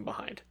guy but from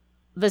behind.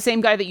 The same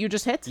guy that you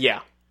just hit?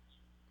 Yeah.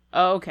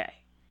 Okay.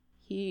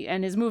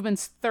 His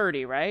movement's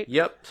 30, right?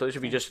 Yep, so it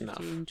should be just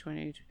 15, enough.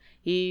 20.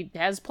 He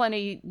has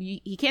plenty.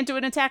 He can't do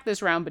an attack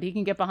this round, but he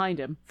can get behind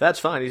him. That's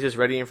fine, he's just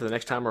readying for the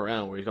next time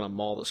around where he's gonna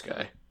maul this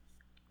guy.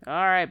 All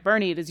right,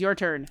 Bernie, it is your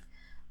turn.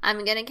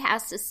 I'm gonna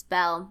cast a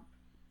spell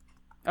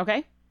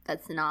Okay.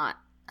 that's not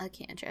a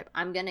cantrip.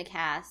 I'm gonna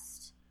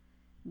cast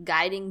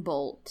Guiding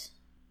Bolt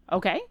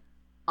Okay.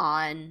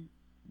 on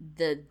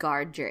the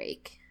guard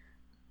drake.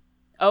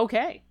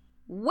 Okay.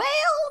 Well,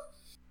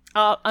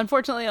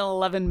 Unfortunately, an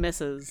 11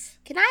 misses.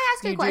 can I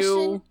ask a You question?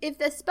 do- If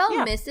the spell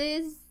Yeah.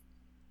 misses,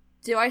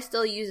 do I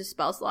still use a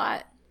spell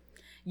slot?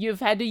 You've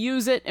had to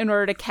use it in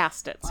order to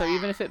cast it, so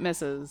even if it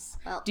misses.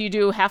 Well- Do you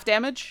do half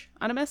damage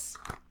on a miss?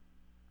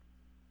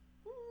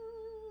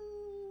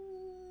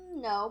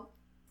 No.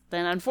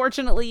 Then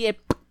unfortunately, it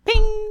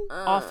ping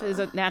off his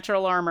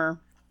natural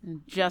armor.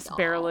 And just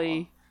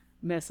barely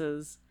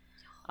misses.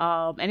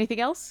 Anything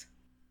else?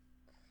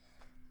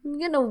 I'm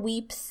gonna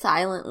weep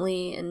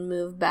silently and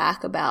move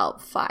back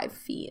about 5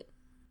 feet.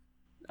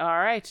 All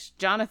right,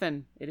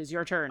 Jonathan, it is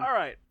your turn. All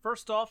right.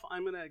 First off,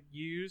 I'm going to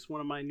use one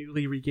of my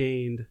newly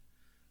regained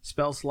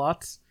spell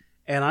slots,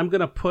 and I'm going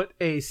to put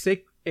a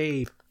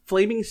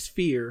flaming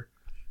sphere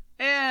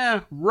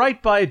right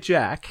by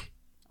Jack.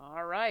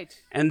 All right.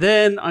 And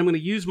then I'm going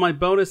to use my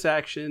bonus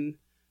action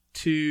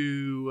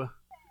to...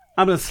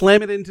 I'm going to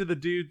slam it into the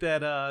dude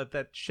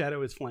that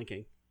Shadow is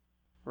flanking.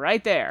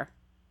 Right there.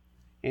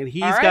 And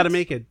he's All right. got to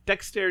make a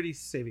dexterity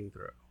saving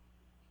throw.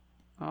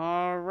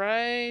 All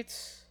right.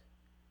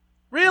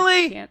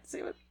 Really? Can't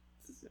see what...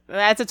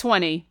 That's a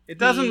 20. It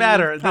doesn't He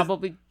matter.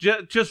 Probably...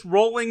 Just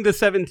rolling the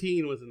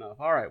 17 was enough.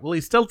 All right. Well, he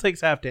still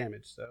takes half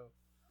damage, so...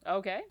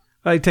 Okay.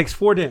 He takes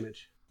 4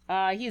 damage.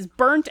 He's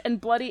burnt and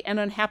bloody and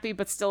unhappy,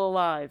 but still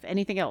alive.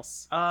 Anything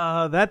else?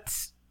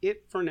 That's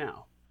it for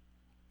now.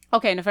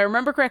 Okay, and if I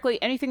remember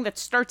correctly, anything that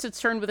starts its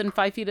turn within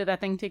 5 feet of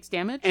that thing takes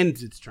damage?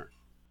 Ends its turn.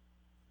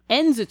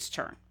 Ends its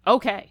turn.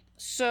 Okay.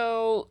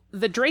 So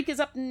the Drake is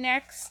up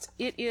next.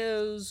 It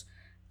is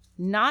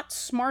not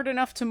smart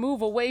enough to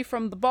move away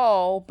from the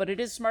ball, but it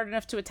is smart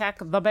enough to attack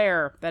the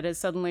bear that has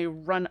suddenly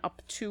run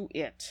up to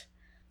it.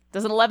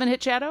 Does an 11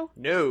 hit Shadow?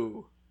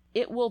 No.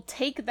 It will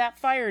take that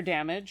fire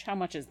damage. How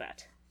much is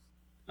that?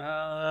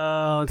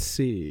 Let's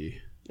see.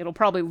 It'll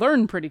probably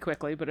learn pretty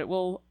quickly, but it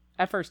will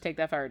at first take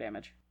that fire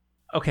damage.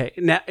 Okay,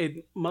 now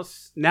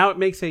it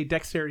makes a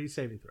dexterity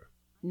saving throw.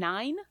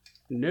 9?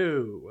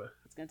 No.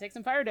 It's going to take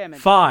some fire damage.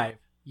 5.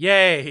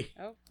 Yay.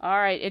 Oh. All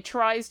right, it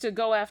tries to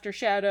go after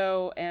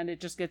Shadow, and it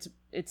just gets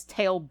its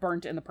tail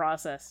burnt in the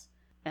process.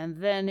 And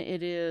then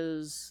it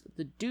is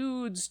the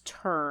dude's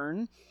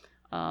turn.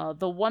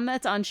 The one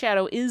that's on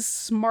Shadow is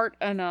smart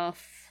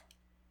enough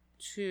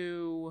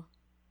to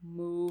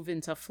move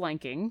into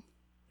flanking.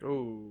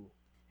 Ooh.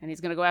 And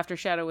he's going to go after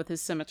Shadow with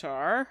his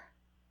scimitar.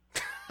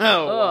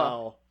 Oh, Ugh.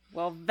 wow.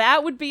 Well,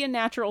 that would be a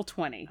natural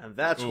 20. And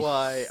that's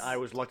why I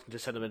was reluctant to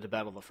send him into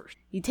battle the first.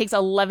 He takes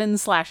 11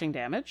 slashing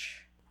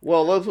damage.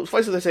 Well,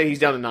 suffice it to say, he's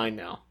down to 9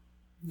 now.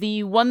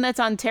 The one that's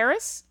on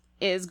Terrace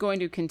is going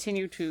to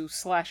continue to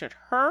slash at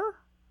her,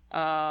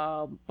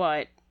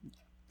 but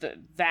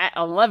that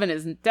 11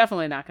 is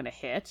definitely not going to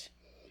hit.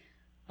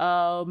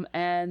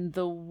 And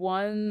the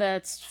one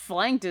that's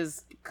flanked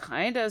is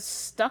kind of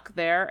stuck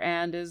there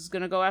and is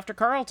going to go after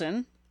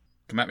Carlton.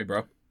 Come at me,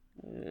 bro.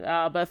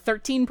 But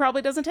 13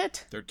 probably doesn't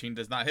hit. 13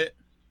 does not hit.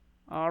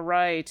 All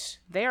right.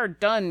 They are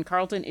done,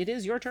 Carlton. It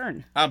is your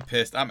turn. I'm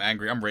pissed. I'm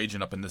angry. I'm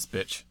raging up in this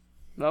bitch.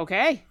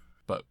 Okay.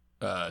 But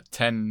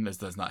 10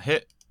 does not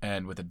hit.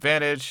 And with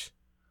advantage,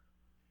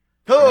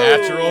 Oh!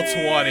 natural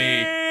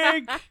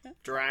 20.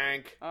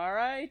 Drank. All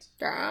right.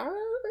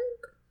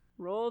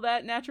 Roll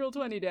that natural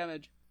 20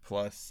 damage.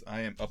 Plus,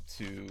 I am up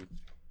to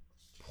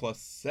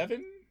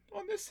 +7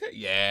 on this hit.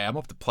 Yeah, I'm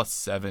up to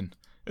 +7.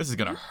 This is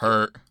going to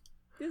hurt.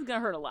 This is going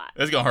to hurt a lot.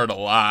 This is going to hurt a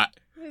lot.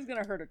 This is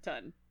going to hurt a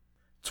ton.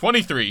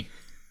 23.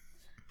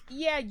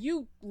 Yeah,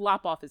 you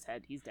lop off his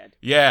head. He's dead.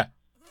 Yeah,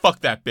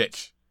 fuck that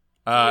bitch.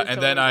 Yeah,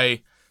 And then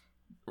totally.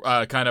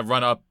 I kind of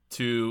run up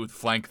to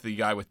flank the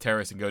guy with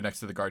Terrace and go next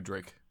to the guard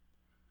Drake.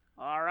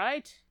 All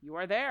right. You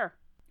are there.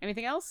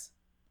 Anything else?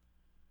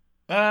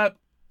 I'm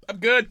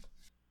good.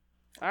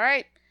 All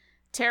right.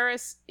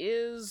 Terrace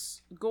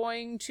is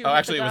going to... Oh, hit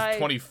actually, the it guy- was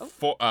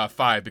 24,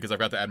 5 because I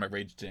forgot to add my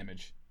rage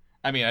damage.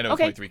 I mean, I know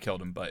Okay. 23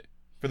 killed him, but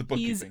for the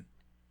He's bookkeeping.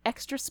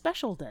 extra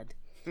special dead.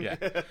 Yeah.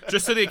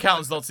 Just so the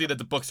accountants don't see that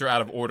the books are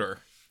out of order.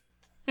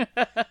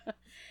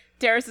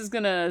 Terrace is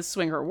going to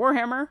swing her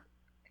Warhammer.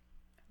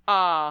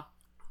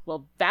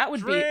 Well, that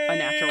would be a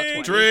natural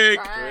 20. Drake!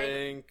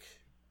 Drink.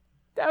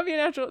 That would be a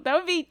natural... That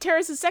would be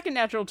Terrace's second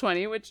natural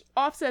 20, which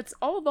offsets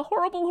all the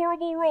horrible,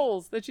 horrible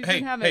rolls that she's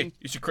been having. Hey,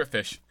 you should crit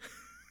fish.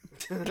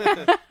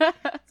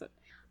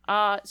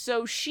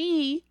 So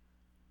she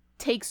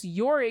takes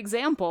your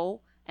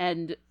example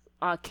and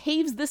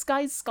caves this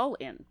guy's skull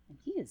in.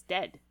 He is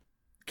dead.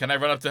 Can I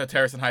run up to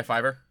Terrace and high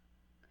five her?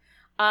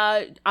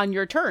 on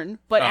your turn,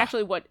 but Ah.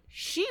 actually what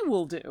she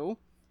will do,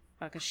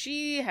 because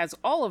she has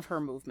all of her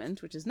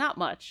movement, which is not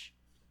much,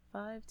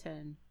 5,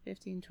 10,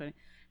 15, 20,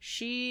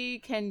 she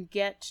can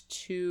get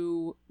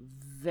to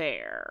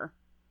there.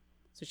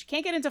 So she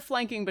can't get into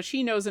flanking, but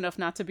she knows enough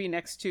not to be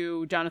next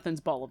to Jonathan's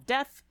ball of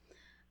death,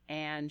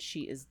 and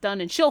she is done,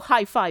 and she'll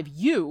high-five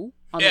you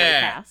on the way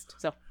Yeah. past.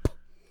 So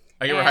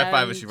I give her a high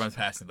five as she And- runs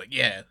past and like,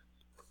 yeah.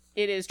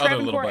 it is Other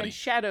little Travancore buddy. and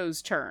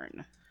Shadow's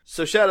turn.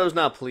 So Shadow's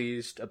not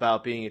pleased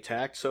about being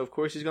attacked, so of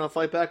course he's going to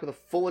fight back with a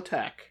full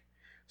attack.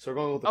 So we're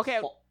going with the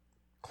Okay.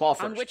 claw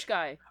first. On which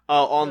guy?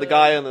 On the The-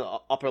 guy in the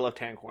upper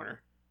left-hand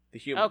corner. The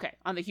human. Okay,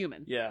 on the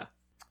human. Yeah.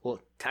 Well,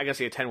 I guess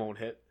a 10 won't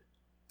hit.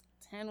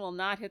 10 will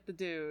not hit the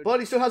dude. But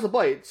he still has a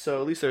bite, so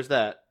at least there's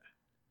that.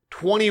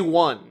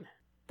 21.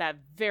 That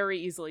very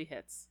easily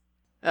hits.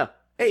 Oh,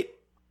 8.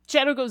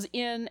 Shadow goes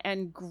in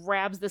and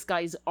grabs this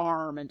guy's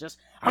arm and just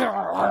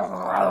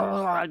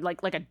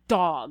like a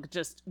dog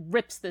just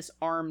rips this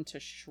arm to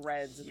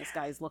shreds, and this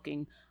guy's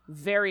looking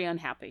very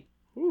unhappy.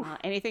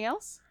 Anything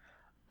else?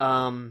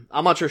 I'm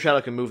not sure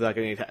Shadow can move without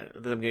getting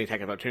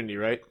attack of opportunity,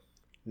 right?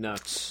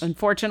 Nuts.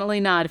 Unfortunately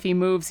not. If he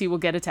moves, he will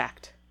get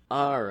attacked.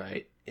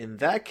 Alright. In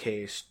that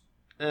case,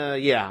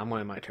 yeah, I'm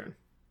on my turn.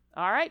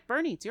 All right,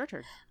 Bernie, it's your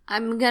turn.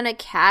 I'm gonna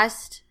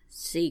cast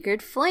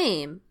Sacred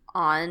Flame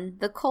on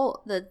the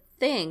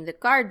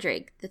guard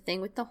drake, the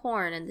thing with the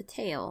horn and the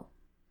tail.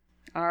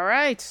 All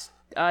right.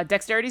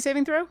 Dexterity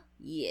saving throw?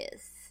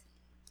 Yes.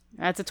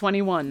 That's a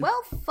 21.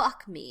 Well,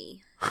 fuck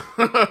me.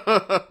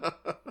 the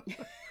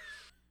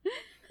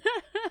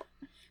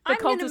I'm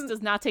cultist gonna-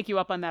 does not take you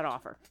up on that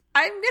offer.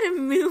 I'm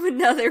gonna move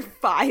another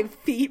 5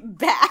 feet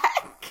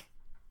back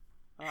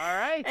All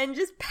right. and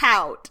just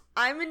pout.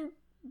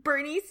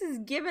 Bernice has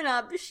given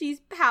up. She's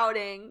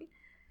pouting.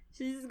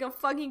 She's just gonna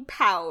fucking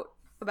pout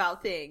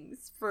about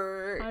things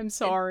for. I'm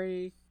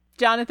sorry.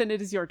 Jonathan,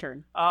 it is your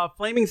turn.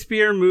 Flaming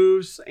Spear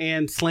moves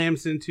and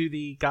slams into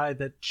the guy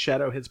that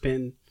Shadow has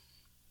been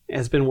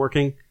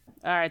working.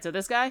 All right, so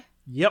this guy?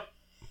 Yep.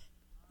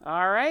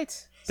 All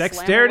right.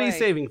 Dexterity Slam away.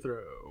 saving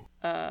throw.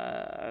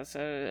 So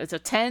it's a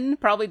 10,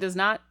 probably does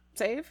not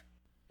save.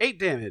 8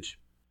 damage.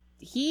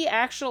 He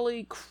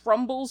actually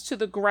crumbles to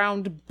the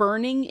ground,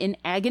 burning in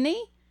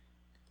agony,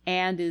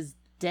 and is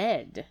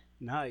dead,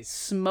 Nice.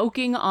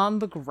 smoking on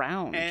the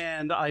ground.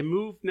 And I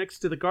move next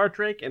to the guard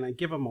drake and I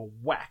give him a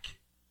whack.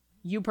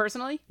 You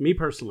personally? Me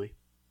personally.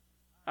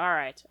 All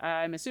right.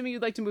 I'm assuming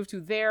you'd like to move to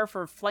there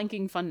for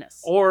flanking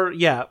funness. Or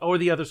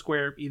the other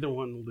square. Either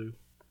one will do.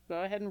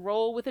 Go ahead and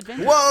roll with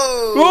advantage.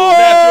 Whoa!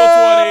 Natural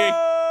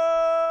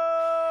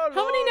 20!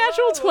 How many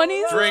natural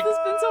 20s Drink. has this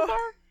been so far?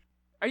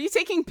 Are you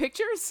taking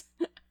pictures?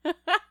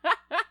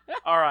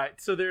 All right.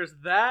 So there's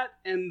that,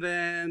 and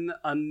then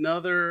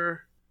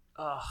another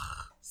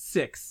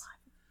 6.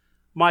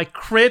 My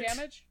crit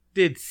Damage?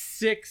 did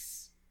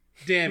 6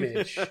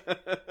 damage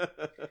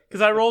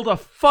because I rolled a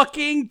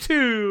fucking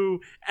 2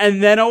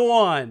 and then a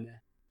 1.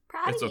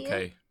 Proud It's of you.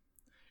 okay.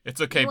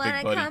 It's okay, You big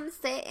wanna buddy. come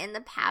sit in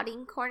the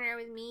pouting corner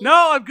with me?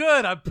 No, I'm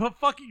good. I'm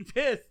fucking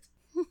pissed.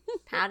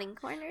 Pouting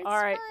corner is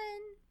All right.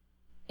 fun.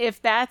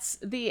 If that's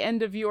the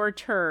end of your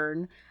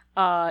turn,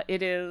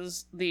 it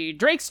is the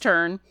Drake's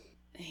turn.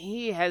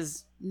 He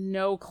has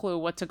no clue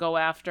what to go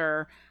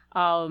after.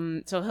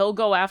 So he'll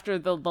go after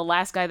the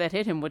last guy that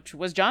hit him, which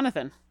was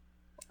Jonathan.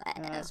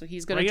 So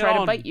he's going Bring to it try to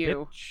on, bite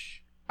you.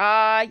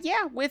 bitch.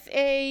 Yeah, with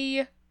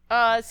a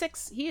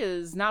 6, he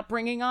is not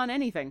bringing on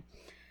anything.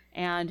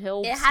 And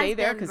he'll It stay has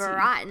there been because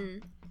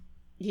rotten.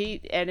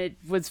 and it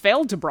was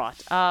failed to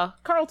brought.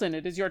 Carlton,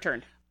 it is your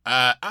turn.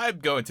 I'm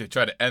going to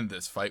try to end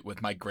this fight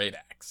with my great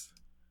axe.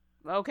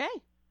 Okay.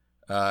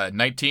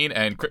 19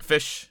 and crit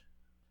fish,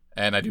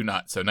 and I do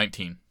not, so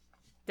 19.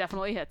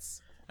 Definitely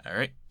hits. All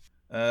right.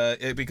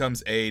 It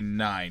becomes a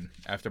 9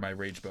 after my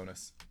rage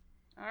bonus.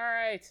 All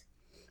right.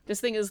 This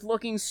thing is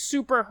looking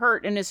super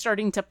hurt and is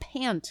starting to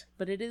pant,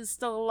 but it is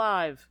still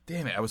alive.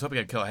 Damn it! I was hoping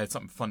I'd kill. I had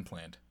something fun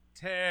planned.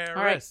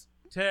 Terrorist.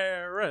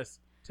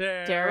 Terrorist.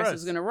 Terrace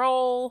is going to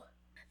roll.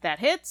 That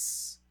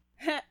hits.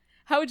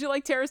 How would you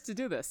like Terrace to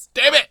do this?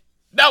 Damn it!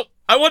 No,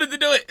 I wanted to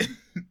do it.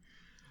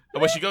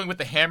 Was she going with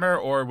the hammer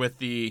or with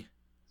the?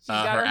 She's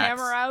got her axe?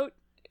 hammer out.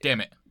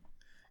 Damn it!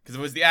 Because if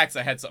it was the axe,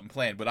 I had something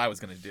planned. What I was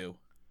gonna do.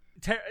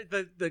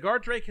 The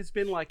guard drake has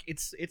been like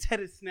its head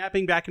is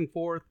snapping back and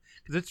forth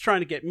because it's trying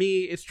to get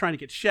me, it's trying to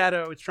get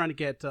Shadow, it's trying to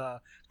get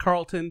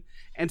Carlton,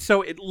 and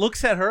so it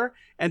looks at her,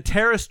 and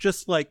Terrace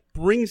just like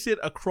brings it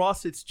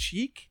across its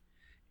cheek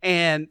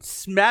and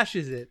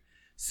smashes it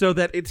so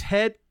that its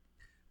head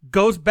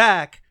goes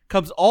back,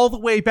 comes all the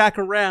way back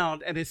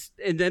around, and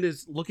then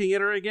is looking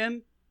at her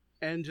again,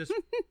 and just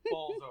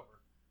falls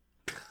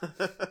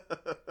over.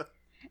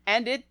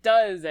 And it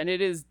does, and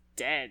it is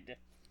dead.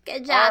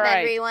 Good job, All right.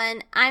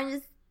 everyone. I'm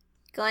just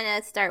going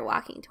to start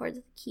walking towards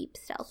the keep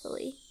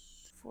stealthily.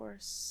 4,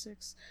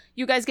 6.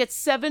 You guys get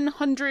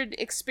 700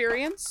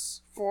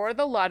 experience for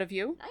the lot of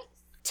you. Nice.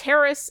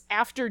 Terrace,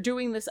 after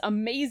doing this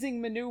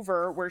amazing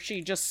maneuver where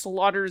she just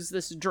slaughters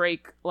this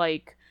drake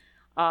like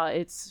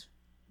it's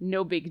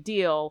no big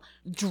deal,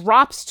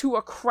 drops to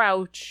a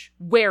crouch,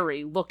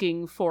 wary,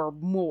 looking for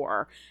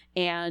more.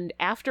 And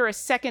after a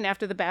second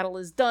after the battle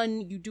is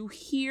done, you do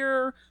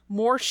hear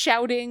more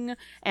shouting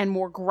and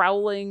more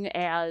growling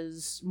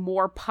as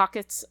more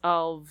pockets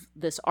of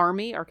this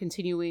army are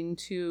continuing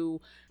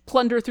to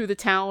plunder through the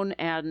town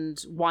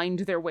and wind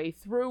their way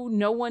through.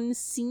 No one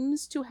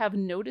seems to have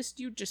noticed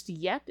you just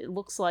yet. It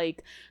looks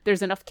like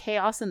there's enough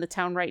chaos in the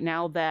town right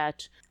now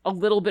that a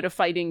little bit of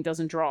fighting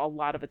doesn't draw a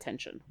lot of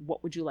attention.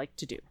 What would you like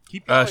to do?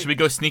 Keep going. Should we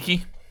go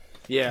sneaky?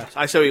 Yeah,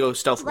 I say we go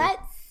stealthily.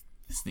 Let's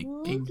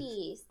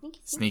Sneaking.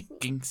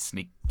 sneaky.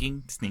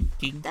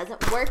 Sneaking.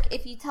 Doesn't work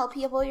if you tell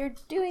people you're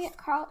doing it,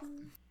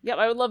 Carlton. Yep,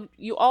 I would love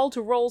you all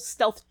to roll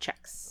stealth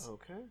checks,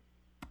 Okay.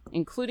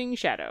 including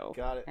Shadow.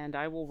 Got it. And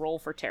I will roll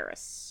for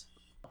Terrace.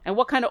 And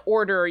what kind of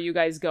order are you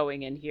guys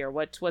going in here?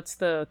 What's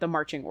the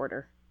marching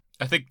order?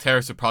 I think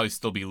Terrace would probably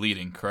still be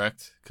leading,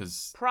 correct?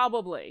 Because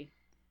Probably.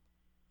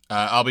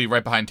 I'll be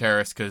right behind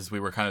Terrace because we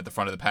were kind of at the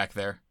front of the pack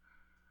there.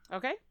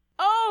 Okay.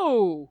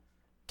 Oh!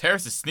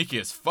 Terrace is sneaky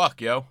as fuck,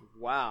 yo.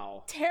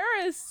 Wow.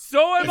 Terrace!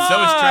 So am And so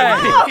is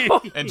I.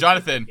 Travancore. And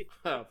Jonathan,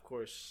 Of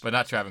course. but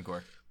not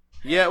Travancore.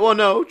 Yeah, well,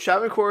 no.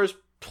 Travancore is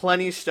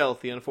plenty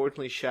stealthy.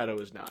 Unfortunately, Shadow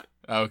is not.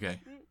 Oh, okay.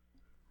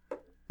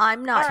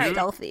 I'm not All right.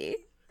 stealthy.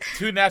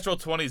 2 natural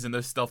 20s in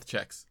those stealth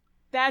checks.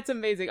 That's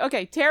amazing.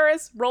 Okay,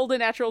 Terrace rolled a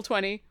natural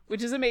 20,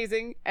 which is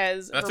amazing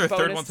as That's her our third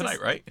bonus one to-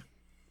 tonight, right?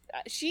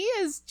 She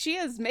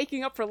is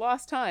making up for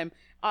lost time.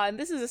 And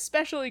this is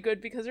especially good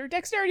because her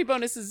dexterity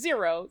bonus is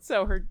 0,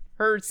 so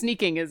her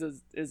sneaking is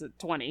a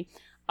 20.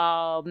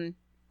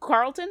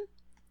 Carlton,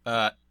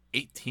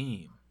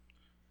 18.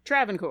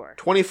 Travancore,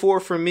 24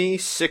 for me,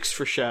 6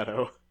 for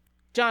Shadow.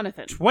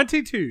 Jonathan,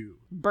 22.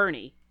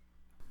 Bernie.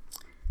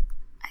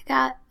 I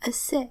got a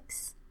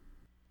 6.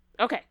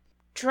 Okay,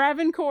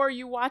 Travancore,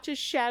 you watch a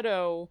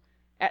Shadow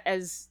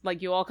as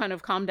like you all kind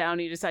of calm down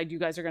and you decide you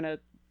guys are gonna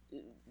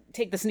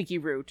take the sneaky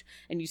route,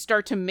 and you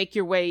start to make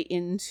your way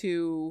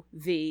into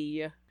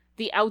the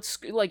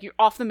like you're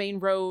off the main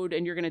road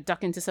and you're going to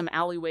duck into some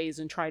alleyways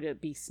and try to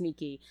be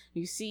sneaky.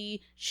 You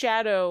see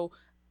Shadow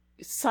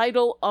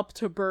sidle up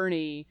to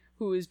Bernie,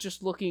 who is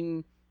just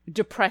looking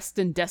depressed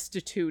and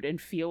destitute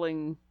and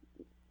feeling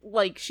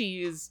like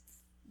she's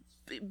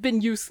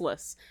been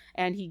useless,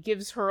 and he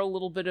gives her a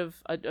little bit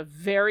of a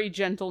very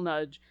gentle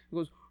nudge. He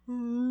goes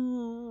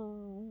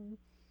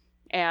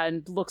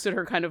and looks at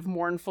her kind of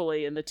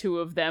mournfully, and the two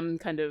of them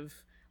kind of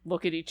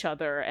look at each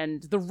other,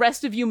 and the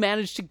rest of you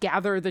manage to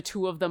gather the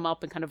two of them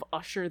up and kind of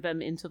usher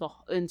them into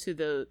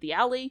the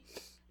alley.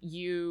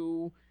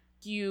 You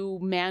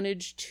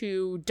manage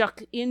to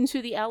duck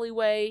into the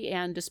alleyway,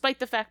 and despite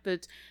the fact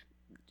that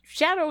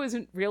Shadow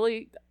isn't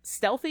really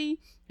stealthy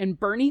and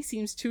Bernie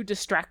seems too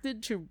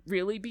distracted to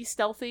really be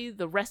stealthy,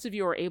 the rest of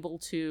you are able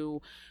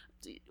to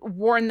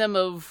warn them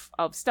of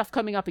stuff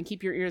coming up and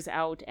keep your ears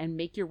out and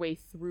make your way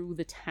through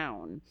the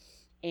town.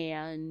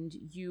 And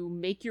you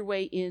make your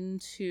way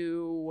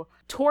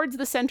towards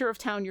the center of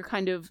town. You're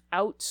kind of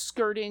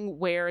outskirting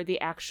where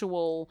the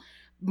actual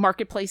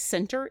marketplace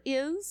center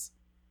is,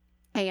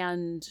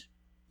 and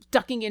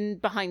ducking in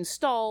behind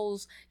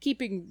stalls,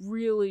 keeping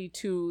really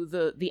to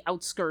the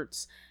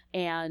outskirts.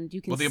 And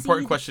you can. Well, the see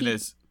important question keep-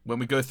 is, when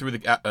we go through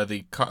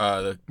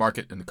the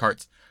market and the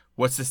carts,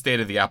 what's the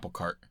state of the apple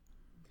cart?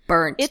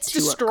 Burnt. It's to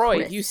a destroyed.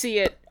 crisp. You see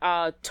it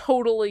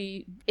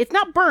totally. It's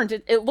not burnt.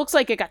 It looks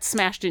like it got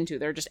smashed into.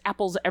 There are just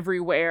apples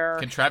everywhere.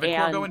 Can Travancore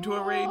and- go into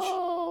a rage?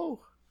 Oh.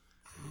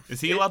 Is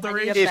he allowed to I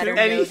rage? need a If better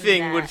nose than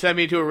anything that. would send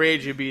me to a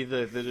rage, it'd be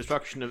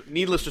the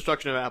needless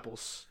destruction of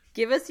apples.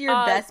 Give us your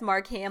Uh, best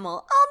Mark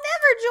Hamill. I'll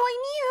never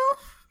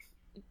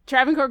join you.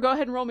 Travancore, go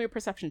ahead and roll me a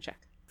perception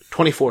check.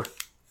 24.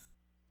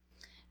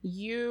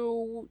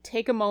 You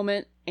take a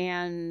moment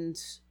and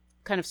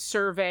kind of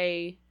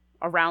survey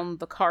around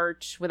the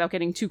cart without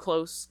getting too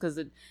close, because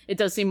it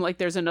does seem like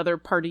there's another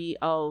party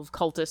of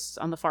cultists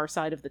on the far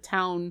side of the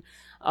town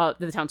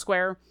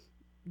square.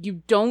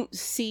 You don't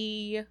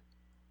see,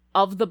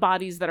 of the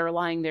bodies that are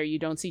lying there, you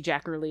don't see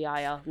Jack or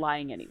Leia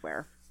lying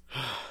anywhere.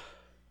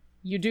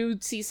 You do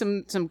see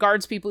some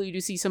guards people, you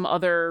do see some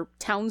other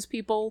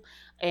townspeople,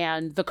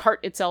 and the cart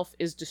itself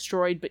is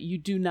destroyed, but you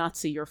do not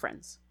see your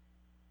friends.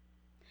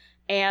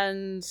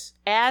 And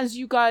as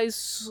you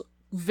guys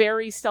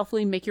very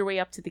stealthily make your way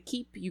up to the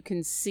keep, you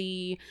can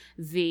see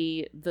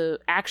the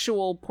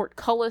actual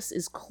portcullis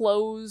is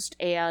closed,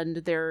 and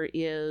there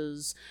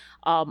is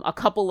a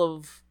couple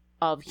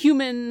of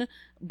human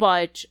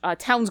but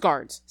towns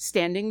guards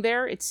standing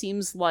there. It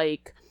seems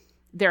like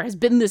there has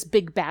been this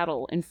big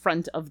battle in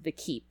front of the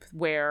keep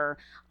where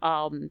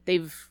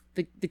the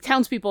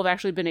townspeople have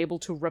actually been able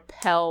to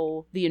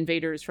repel the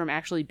invaders from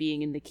actually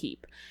being in the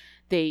keep.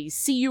 They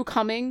see you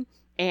coming,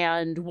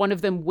 and one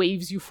of them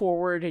waves you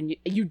forward, and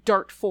you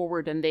dart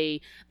forward, and they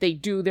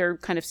do their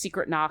kind of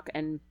secret knock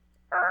and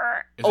Is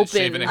it open.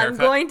 shaving a I'm haircut?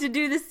 going to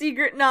do the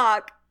secret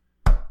knock.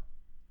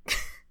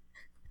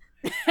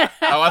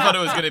 Oh, I thought it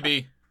was going to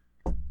be...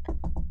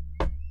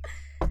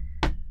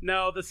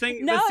 No, the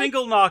No,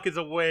 single knock is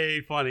a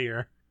way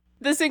funnier.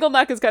 The single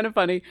knock is kind of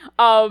funny.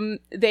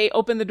 They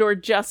open the door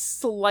just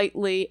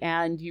slightly,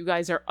 and you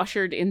guys are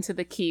ushered into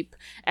the keep.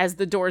 As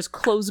the doors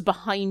close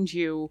behind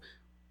you,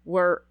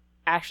 we're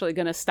actually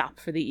going to stop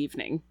for the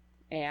evening.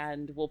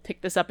 And we'll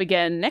pick this up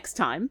again next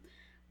time,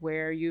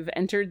 where you've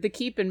entered the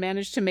keep and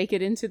managed to make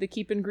it into the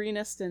keep in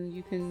Greenest, and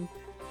you can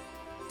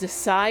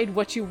decide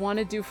what you want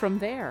to do from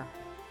there.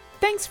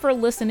 Thanks for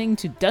listening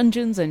to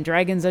Dungeons and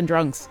Dragons and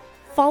Drunks.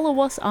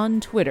 Follow us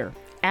on Twitter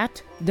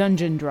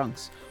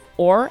 @DungeonDrunks,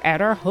 or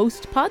at our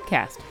host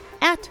podcast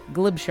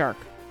 @Glibshark,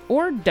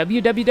 or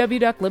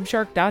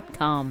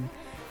www.glibshark.com.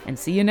 And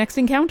see you next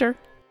encounter.